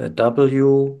 a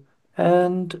W,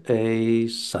 and a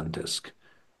sun disk.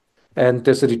 And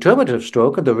there's a determinative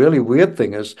stroke, and the really weird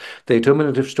thing is the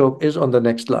determinative stroke is on the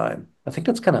next line. I think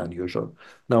that's kind of unusual.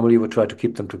 Normally, you would try to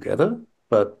keep them together,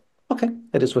 but okay,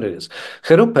 it is what it is.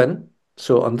 Cherupen,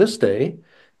 so on this day,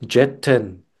 Jet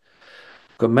 10.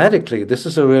 Grammatically, this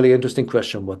is a really interesting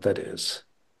question what that is.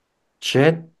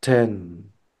 Jet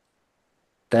 10.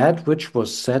 That which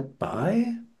was said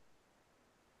by?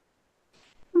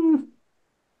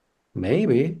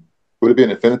 Maybe. Would it be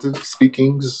an infinitive,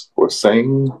 speakings or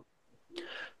saying?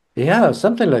 Yeah,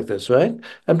 something like this, right?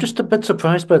 I'm just a bit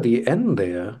surprised by the end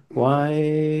there.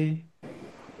 Why?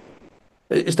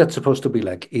 Is that supposed to be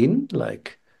like in,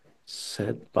 like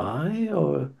said by,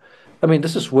 or? I mean,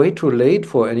 this is way too late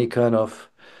for any kind of,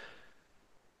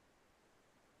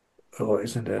 or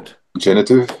isn't it?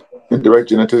 Genitive, indirect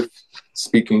genitive, You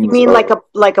speakings mean of.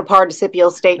 like a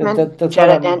participial statement? That's what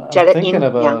I'm Jetta thinking in? Yeah.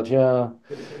 about, yeah.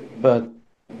 But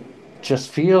just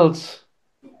feels,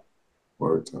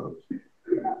 Words.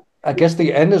 I guess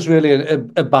the end is really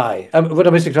a by. What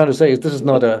I'm basically trying to say is this is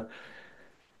not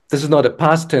a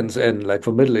past tense N like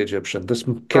for Middle Egyptian. This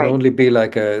can Right. only be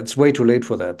like it's way too late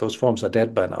for that. Those forms are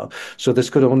dead by now. So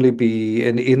this could only be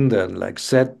an in then, like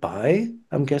said by,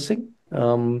 I'm guessing.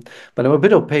 But I'm a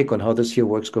bit opaque on how this here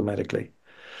works grammatically.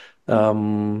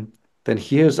 Then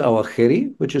here's our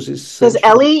Kheri, which is Does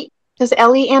essentially,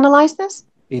 Ellie analyze this?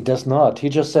 he does not. He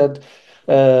just said,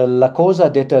 la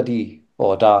cosa detta di,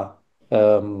 or da.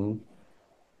 Um,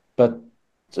 but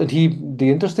and the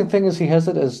interesting thing is he has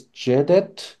it as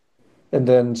Jedet and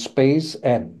then space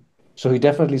N. So he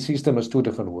definitely sees them as two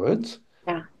different words,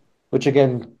 Yeah. which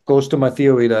again goes to my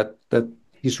theory that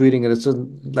he's reading it as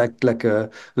like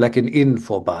an in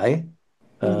for by.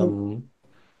 Mhm. Um,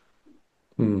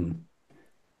 hmm,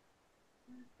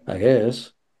 I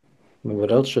guess. I mean,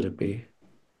 what else should it be?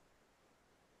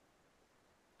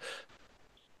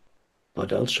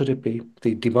 What else should it be?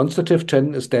 The demonstrative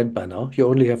 10 is dead by now. You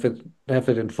only have it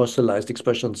in fossilized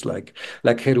expressions like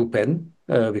herupen,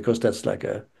 because that's like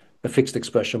a fixed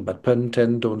expression, but pen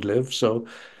 10 don't live. So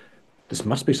this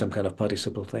must be some kind of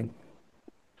participle thing.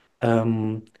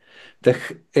 The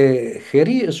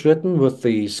Heri is written with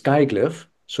the sky glyph,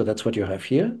 so that's what you have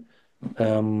here.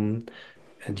 And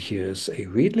here's a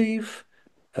reed leaf,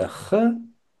 a ch,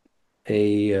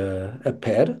 a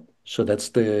per, so that's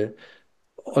the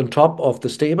on top of the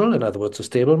stable, in other words, the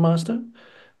stable master.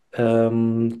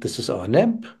 This is our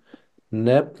nefer.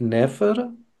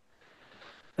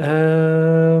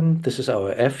 This is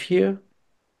our F here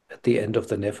at the end of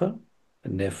the nefer.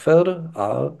 Nefer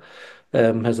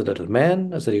has a little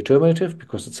man as a determinative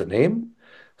because it's a name.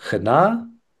 Chena,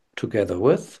 together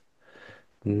with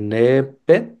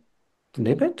Nebet.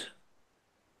 Nebet?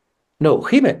 No,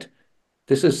 Chimet.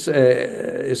 This is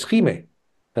Chime.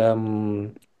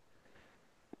 Um,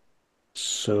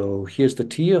 so here's the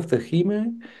T of the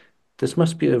Chime. This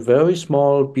must be a very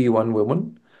small B1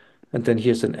 woman. And then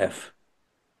here's an F.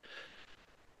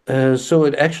 So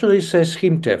it actually says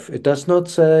Chimtef. It does not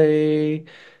say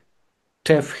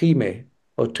Tef Chime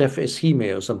or Tef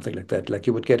Eshime or something like that, like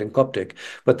you would get in Coptic.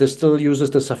 But this still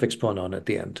uses the suffix pronoun at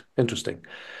the end. Interesting.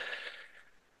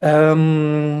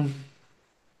 Um,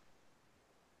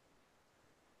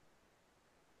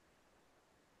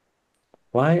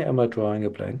 why am I drawing a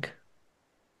blank?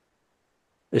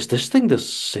 Is this thing the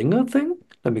singer thing?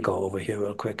 Let me go over here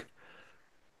real quick.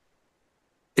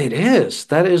 It is.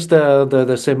 That is the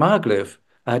semaglyph.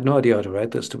 I had no idea how to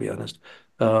write this, to be honest.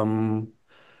 Um,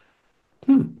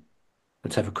 hmm.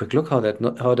 Let's have a quick look how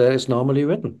that is normally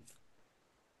written.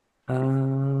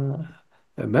 I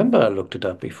remember I looked it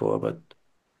up before, but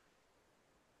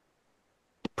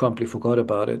promptly forgot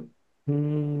about it.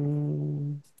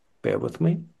 Hmm. Bear with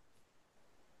me.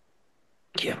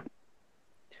 Yeah.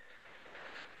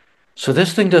 So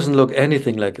this thing doesn't look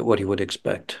anything like what you would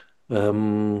expect.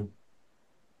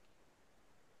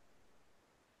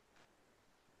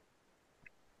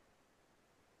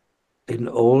 In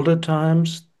older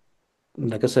times,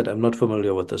 like I said, I'm not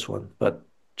familiar with this one, but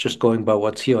just going by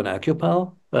what's here on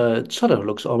Acupal, it sort of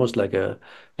looks almost like a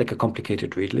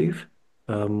complicated reed leaf.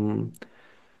 Um,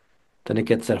 then it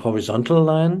gets that horizontal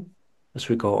line as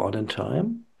we go on in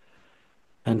time,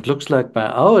 and looks like by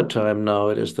our time now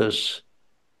it is this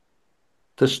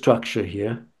structure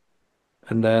here,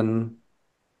 and then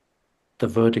the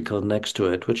vertical next to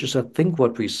it, which is I think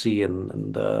what we see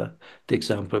in the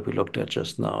example we looked at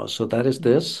just now. So that is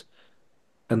this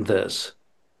and this,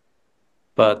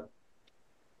 but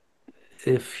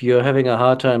if you're having a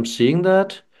hard time seeing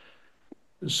that,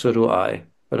 so do I.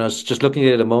 When I was just looking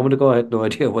at it a moment ago, I had no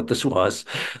idea what this was.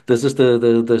 This is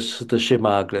the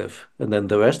Shema glyph, and then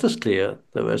the rest is clear.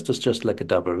 The rest is just like a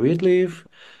double reed leaf,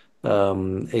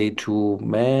 A2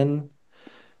 man.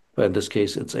 But in this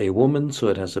case, it's a woman, so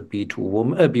it has a B2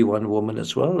 woman, a B1 woman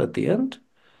as well at the end,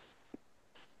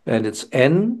 and it's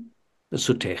N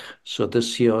sutech. So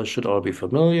this here should all be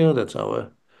familiar. That's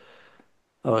our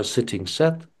sitting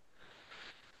set.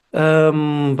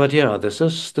 But yeah, this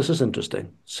is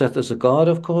interesting. Seth is a god,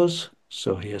 of course.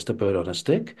 So he has the bird on a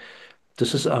stick.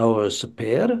 This is our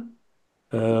Seper.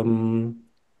 Um,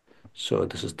 so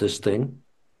this is this thing.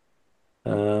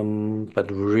 But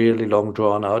really long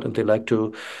drawn out, and they like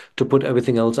to put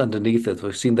everything else underneath it.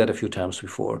 We've seen that a few times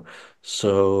before.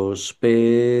 So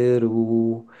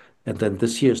Speru, and then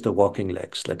this here is the walking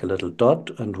legs, like a little dot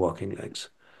and walking legs.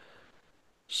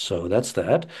 So that's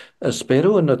that.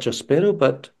 Speru, and not just Speru,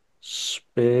 but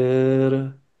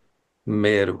Sper.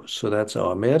 Meru. So that's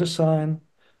our Meru sign,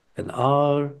 an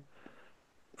R.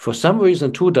 For some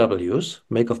reason, two W's,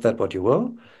 make of that what you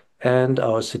will, and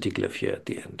our city glyph here at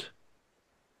the end.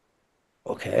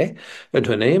 Okay, and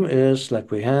her name is,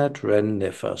 like we had, Ren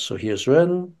Nefer. So here's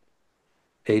Ren,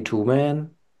 A2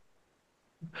 man,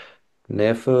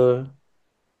 Nefer,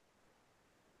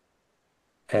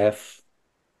 F,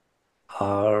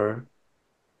 R,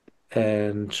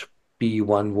 and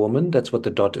B1 woman. That's what the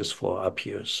dot is for up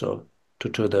here. So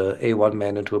to the A1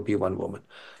 man and to a B1 woman.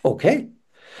 Okay.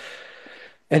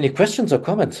 Any questions or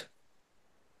comments?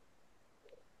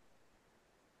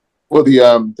 Well, the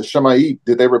Shemait,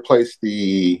 did they replace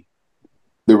the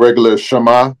regular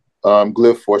Shema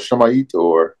glyph for Shemait,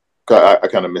 or I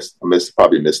kind of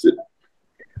probably missed it.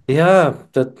 Yeah,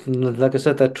 that like I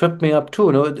said, that tripped me up too.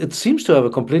 You know, it seems to have a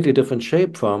completely different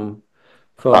shape from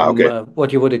Okay.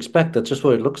 what you would expect. That's just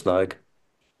what it looks like.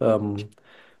 Um,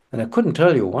 and I couldn't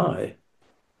tell you why.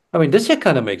 I mean, this here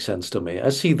kind of makes sense to me. I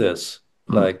see this.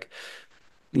 Mm. Like,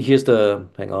 here's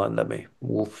hang on, let me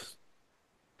move.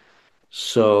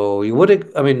 So you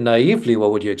would, I mean, naively,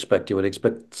 what would you expect? You would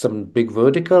expect some big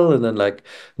vertical and then like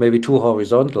maybe two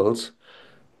horizontals.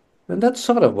 And that's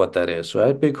sort of what that is,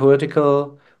 right? Big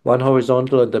vertical, one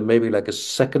horizontal, and then maybe like a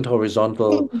second Hey,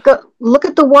 horizontal. go look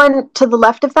at the one to the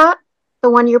left of that, the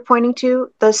one you're pointing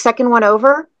to, the second one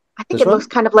over. I think This it looks one?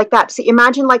 kind of like that. So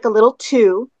imagine like a little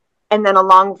two and then a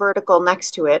long vertical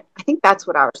next to it. I think that's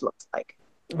what ours looks like.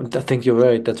 I think you're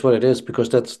right. That's what it is because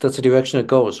that's the direction it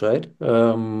goes, right?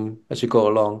 As you go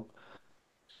along.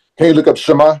 Can you look up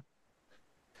Shema?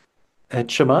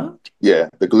 At Shema? Yeah,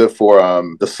 the glyph for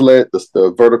the sled,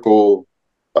 the vertical.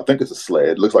 I think it's a sled.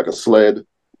 It looks like a sled.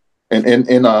 And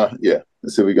yeah,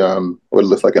 let's see if we got what it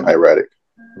looks like in hieratic.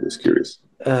 I'm just curious.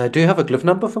 Do you have a glyph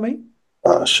number for me?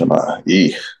 Shema.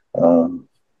 Um,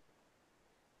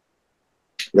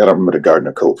 yeah, I don't remember the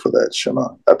Gardner code for that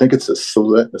Shema. I think it's a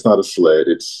sled. It's not a sled.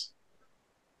 It's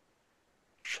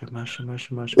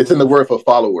It's in the word for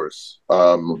followers,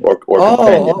 or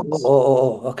companions.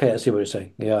 Okay. I see what you're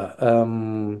saying. Yeah.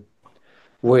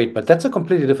 Wait, but that's a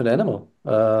completely different animal.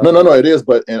 No, it is.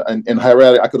 But in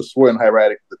hieratic, I could have sworn in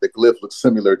hieratic that the glyph looks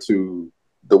similar to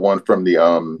the one from the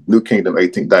New Kingdom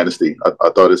 18th Dynasty. I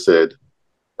thought it said.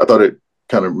 I thought it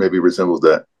kind of maybe resembles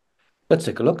that. Let's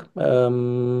take a look.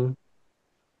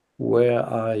 Where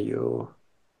are you?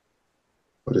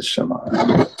 What is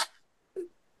Shema?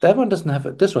 That one doesn't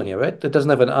have this one here, right? It doesn't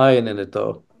have an iron in it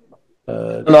though.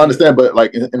 No, I understand, but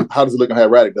like, how does it look in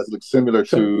hieratic? Does it look similar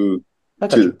Sure. to I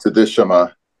got you. this Shema?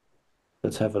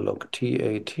 Let's have a look.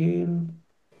 T18.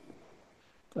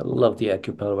 I love the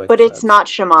archipelago. But it's not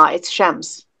Shema, it's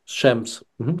Shems. Shems.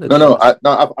 No,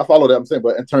 I follow that. I'm saying,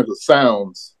 but in terms of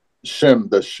sounds, Shem,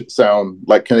 the sound,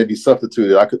 like, can it be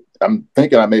substituted? I'm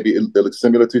thinking maybe they look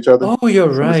similar to each other. Oh, you're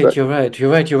right. You're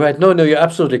right. No, you're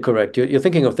absolutely correct. You're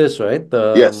thinking of this, right?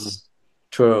 Yes.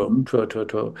 True.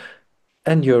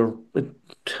 And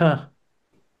huh,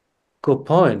 good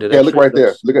point. It Yeah, look actually right there.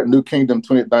 looks. Look at New Kingdom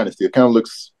 20th Dynasty. It kind of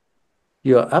looks.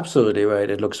 You're absolutely right.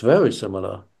 It looks very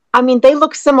similar. I mean, they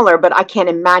look similar, but I can't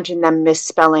imagine them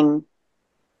misspelling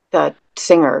the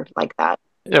singer like that.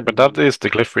 Yeah, but that is the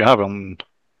glyph we have on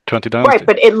 20 Right, Dynasty.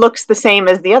 but it looks the same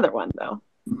as the other one, though.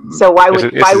 So why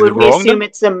would we wrong, assume then?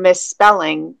 it's a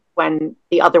misspelling when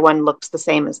the other one looks the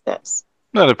same as this?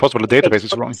 No, the possible They database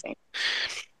is look wrong. the same.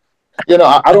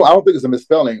 I don't think it's a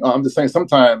misspelling. I'm just saying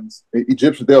sometimes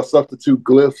Egyptians, they'll substitute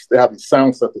glyphs. They have these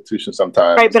sound substitutions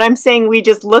sometimes. Right, but I'm saying we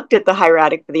just looked at the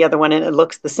hieratic for the other one and it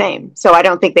looks the same. So I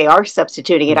don't think they are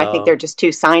substituting it. I think No. they're just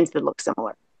two signs that look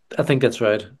similar. I think that's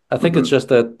right. I think it's just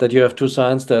that you have two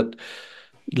signs that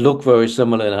look very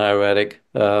similar in hieratic,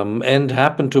 and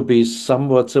happen to be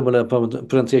somewhat similar in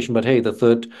pronunciation. But hey, the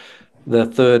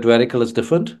third radical is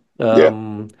different.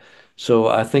 So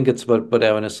I think it's what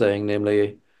Aaron is saying,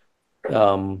 namely,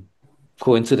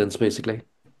 coincidence, basically.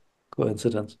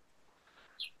 Coincidence.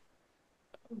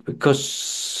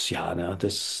 Because no,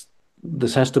 this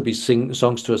has to be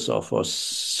songstress or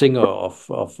singer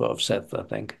of Seth, I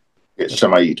think. It's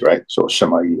Shemait, right? So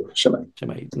Shemait or Shemait.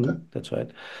 Shemait. That's right.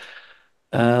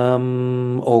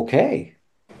 Okay.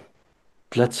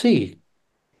 Let's see.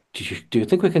 Do you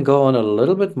think we can go on a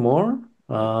little bit more?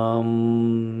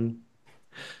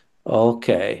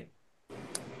 Okay.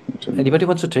 Anybody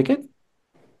wants to take it?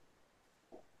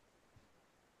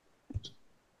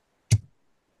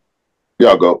 Yeah,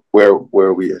 I'll go. Where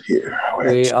are we at here?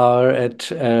 We are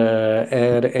at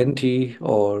Air NT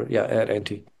Air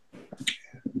NT.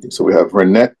 So we have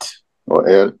Renette or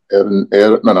no,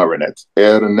 not Renette.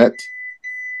 Renette.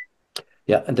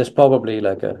 Yeah, and there's probably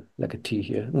like a T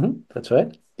here. That's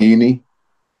right. Ini.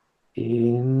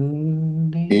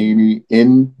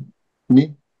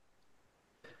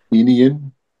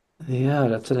 Yeah,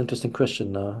 that's an interesting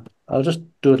question now. I'll just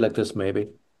do it like this, maybe.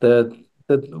 The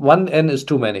one N is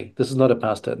too many. This is not a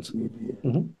past tense.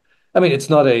 I mean, it's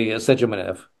not a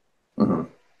Sejumenev,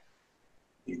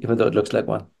 even though it looks like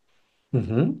one.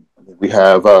 We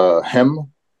have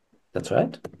Hem. That's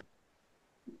right.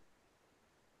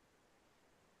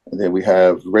 And then we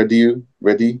have Ready.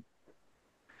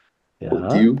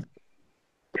 Yeah.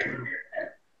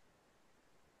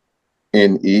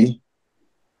 NE.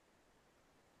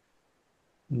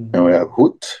 And we have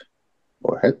Hut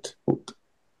or Het. Hut.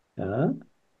 Yeah.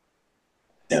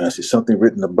 And I see something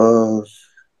written above.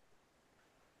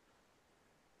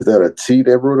 Is that a T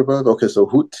they wrote above? Okay, so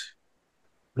Hut.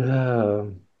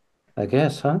 I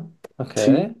guess, huh? Okay.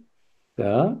 T.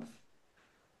 Yeah.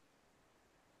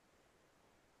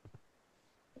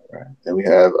 All right. Then we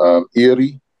have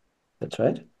Iri. That's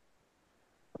right.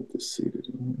 Let's see.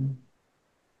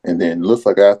 And then looks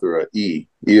like after a E.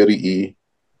 Iri E.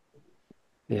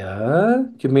 Yeah.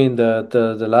 You mean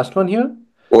the last one here?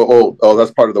 Oh,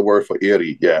 that's part of the word for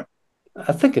Iri. Yeah.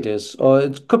 I think it is. Or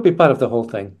it could be part of the whole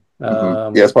thing.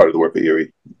 Yeah, it's part of the word for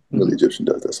Iri. The Egyptian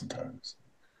does that sometimes.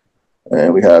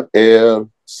 And we have Er,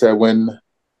 Sewin.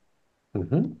 I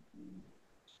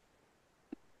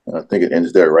think it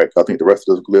ends there, right? I think the rest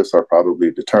of those glyphs are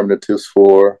probably determinatives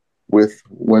for with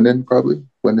winning, probably.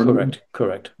 Winning.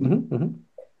 Correct.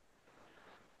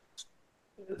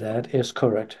 That is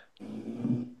correct.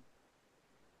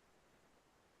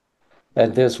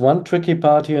 And there's one tricky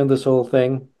part here in this whole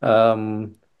thing.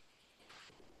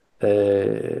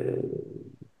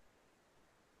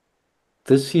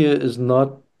 This here is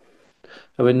not.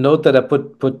 I mean, note that I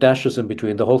put dashes in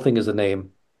between. The whole thing is a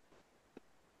name.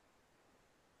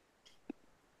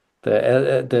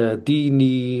 The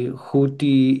Dini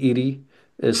Huti Iri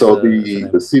is so the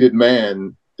the seated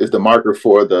man is the marker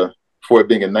for it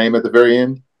being a name at the very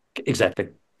end. Exactly.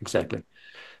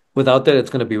 Without that, it's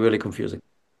going to be really confusing.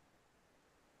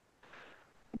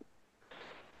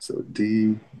 So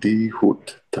D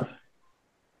hoot.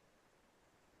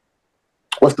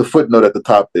 What's the footnote at the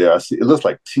top there? I see it looks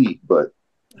like T, but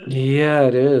Yeah,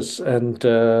 it is. And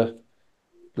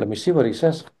let me see what he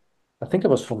says. I think it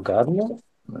was from Gardner.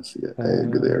 I see an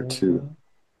egg there too.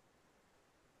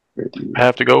 Where do you? I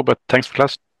have to go, but thanks for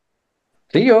class.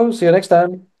 See you. See you next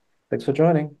time. Thanks for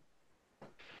joining.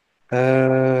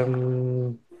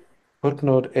 Um,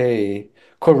 Footnote A.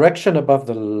 Correction above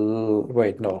the...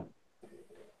 Wait, no.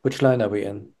 Which line are we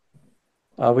in?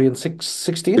 Are we in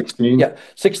 16? 16. Yeah,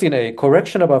 16A.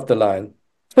 Correction above the line.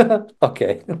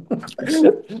 Okay.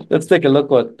 Let's take a look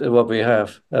what we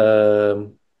have.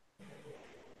 On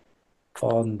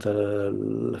the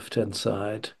left-hand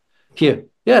side. Here.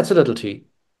 Yeah, it's a little T.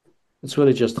 It's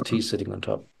really just a T sitting on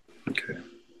top. Okay.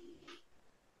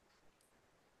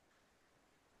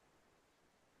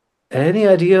 Any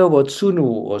idea what Sunu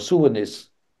or Suwon is?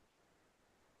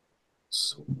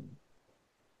 So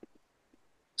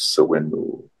when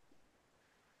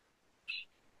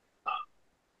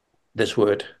This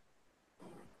word.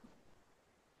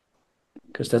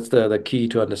 Because that's the key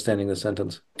to understanding the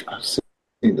sentence. I've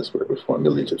seen this word before,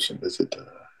 Middle Egyptian. Is it?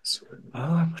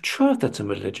 I'm not sure if that's a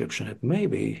Middle Egyptian. It may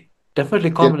be.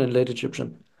 Definitely common in Late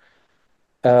Egyptian.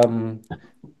 I'm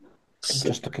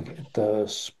just looking at the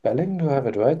spelling. Do I have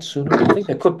it right? Sunu? I think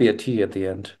there could be a T at the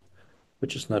end,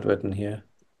 which is not written here.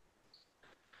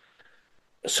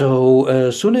 So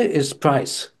Sune is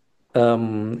price.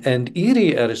 And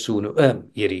iri erisunu,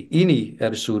 ini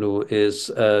erisunu is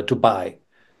to buy,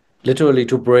 literally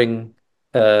to bring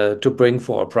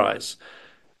for a price.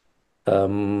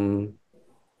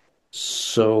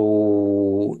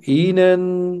 So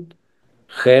ihnen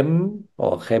chem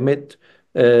or chemet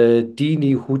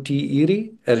dini huti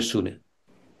iri erisune.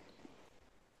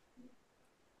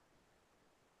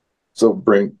 So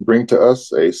bring to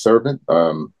us a servant.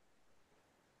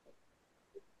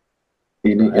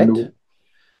 Ini Inu. Right.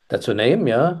 That's her name,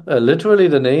 yeah. Literally,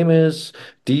 the name is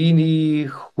Dini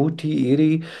Huti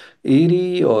Iri.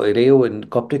 Iri or Ireo in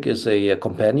Coptic is a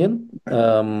companion.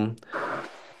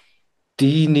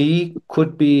 Dini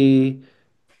could be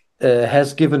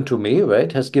has given to me,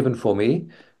 right? Has given for me.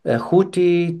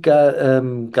 Huti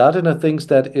Gardiner thinks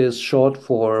that is short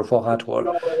for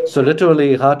Hathor. So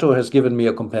literally, Hathor has given me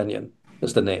a companion.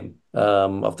 Is the name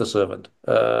of the servant.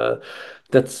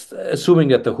 That's assuming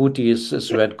that the Huti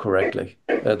is read correctly.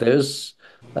 I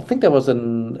think there was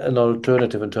an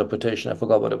alternative interpretation. I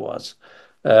forgot what it was.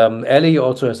 Ali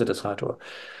also has it as Hathor.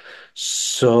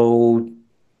 So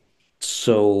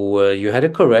you had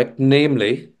it correct,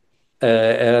 namely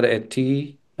RET.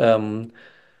 The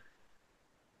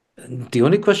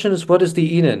only question is, what is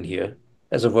the ihnen here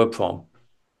as a verb form?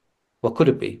 What could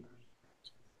it be?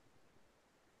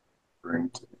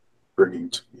 Bringing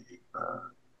to me.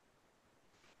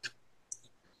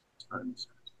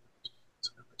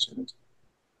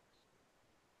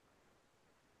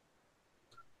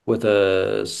 With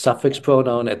a suffix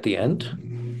pronoun at the end?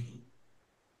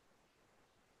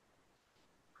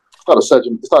 It's not a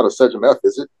Sejm F,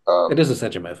 is it? It is a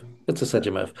Sejm F. It's a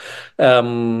Sejm F.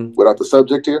 Without the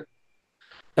subject here?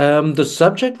 The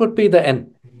subject would be the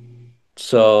N.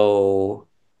 So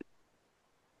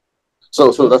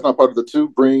that's not part of the to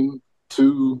bring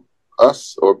to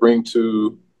us or bring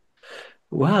to.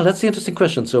 Wow, that's the interesting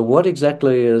question. So what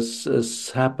exactly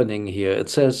is happening here? It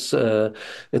says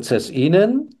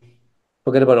ihnen.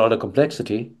 Forget about all the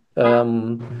complexity.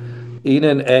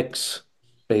 Ihnen X,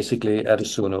 basically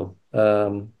Arisuno,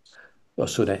 or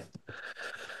Sune.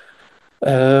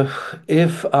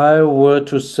 If I were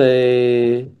to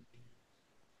say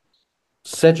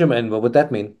Sejum N, what would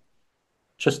that mean?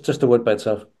 Just the word by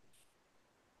itself.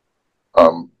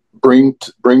 Bring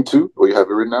to, or you have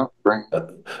it written out? Bring.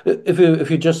 If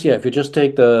you just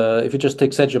take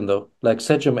Sejum though, like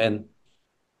Sejum N,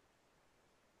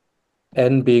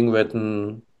 N being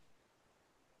written.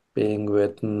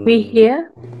 We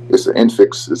here? It's an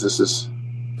infix. Is this?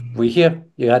 We hear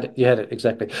you had it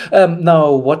exactly.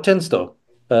 Now what tense though?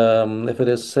 If it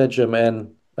is Sejum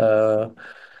N,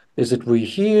 is it we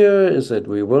hear? Is it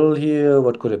we will hear?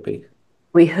 What could it be?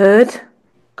 We heard.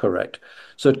 Correct.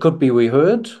 So it could be we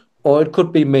heard, or it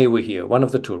could be may we hear. One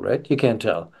of the two, right? You can't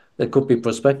tell. It could be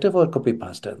prospective or it could be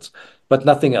past tense, but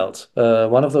nothing else.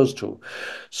 One of those two.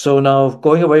 So now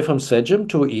going away from Sejum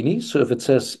to ini. So if it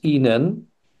says ihnen,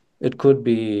 it could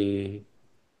be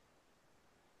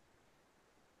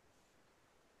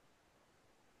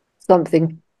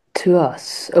Something to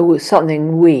us. Oh,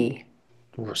 something we.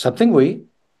 something we.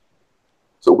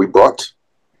 So we brought.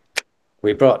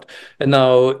 We brought. And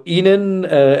now Inen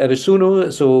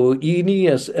Erisunu, so Ini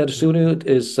as Erisunu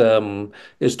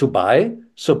is to buy.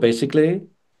 So basically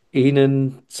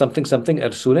Inen something something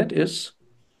Erisunet is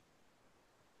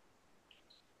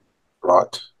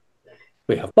Brought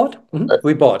we have bought. a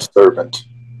We bought. servant.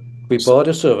 We bought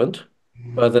a servant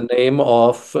by the name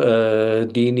of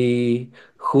Dini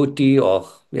Huti or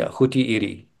Huti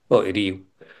Iri or Iri.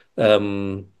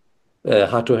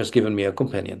 Hato has given me a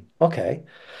companion. Okay.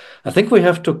 I think we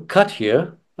have to cut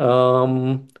here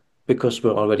because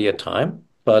we're already at time.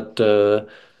 But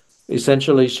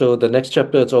essentially, so the next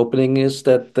chapter it's opening is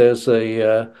that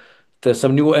there's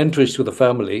some new entries to the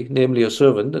family, namely a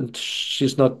servant, and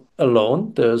she's not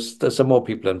alone. There's some more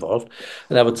people involved,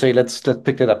 and I would say let's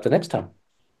pick that up the next time.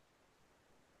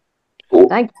 Cool.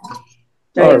 Thank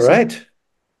you. All Thanks. right,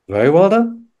 very well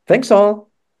done. Thanks all.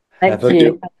 Thank Have a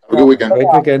you. Have a good weekend. great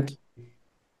weekend.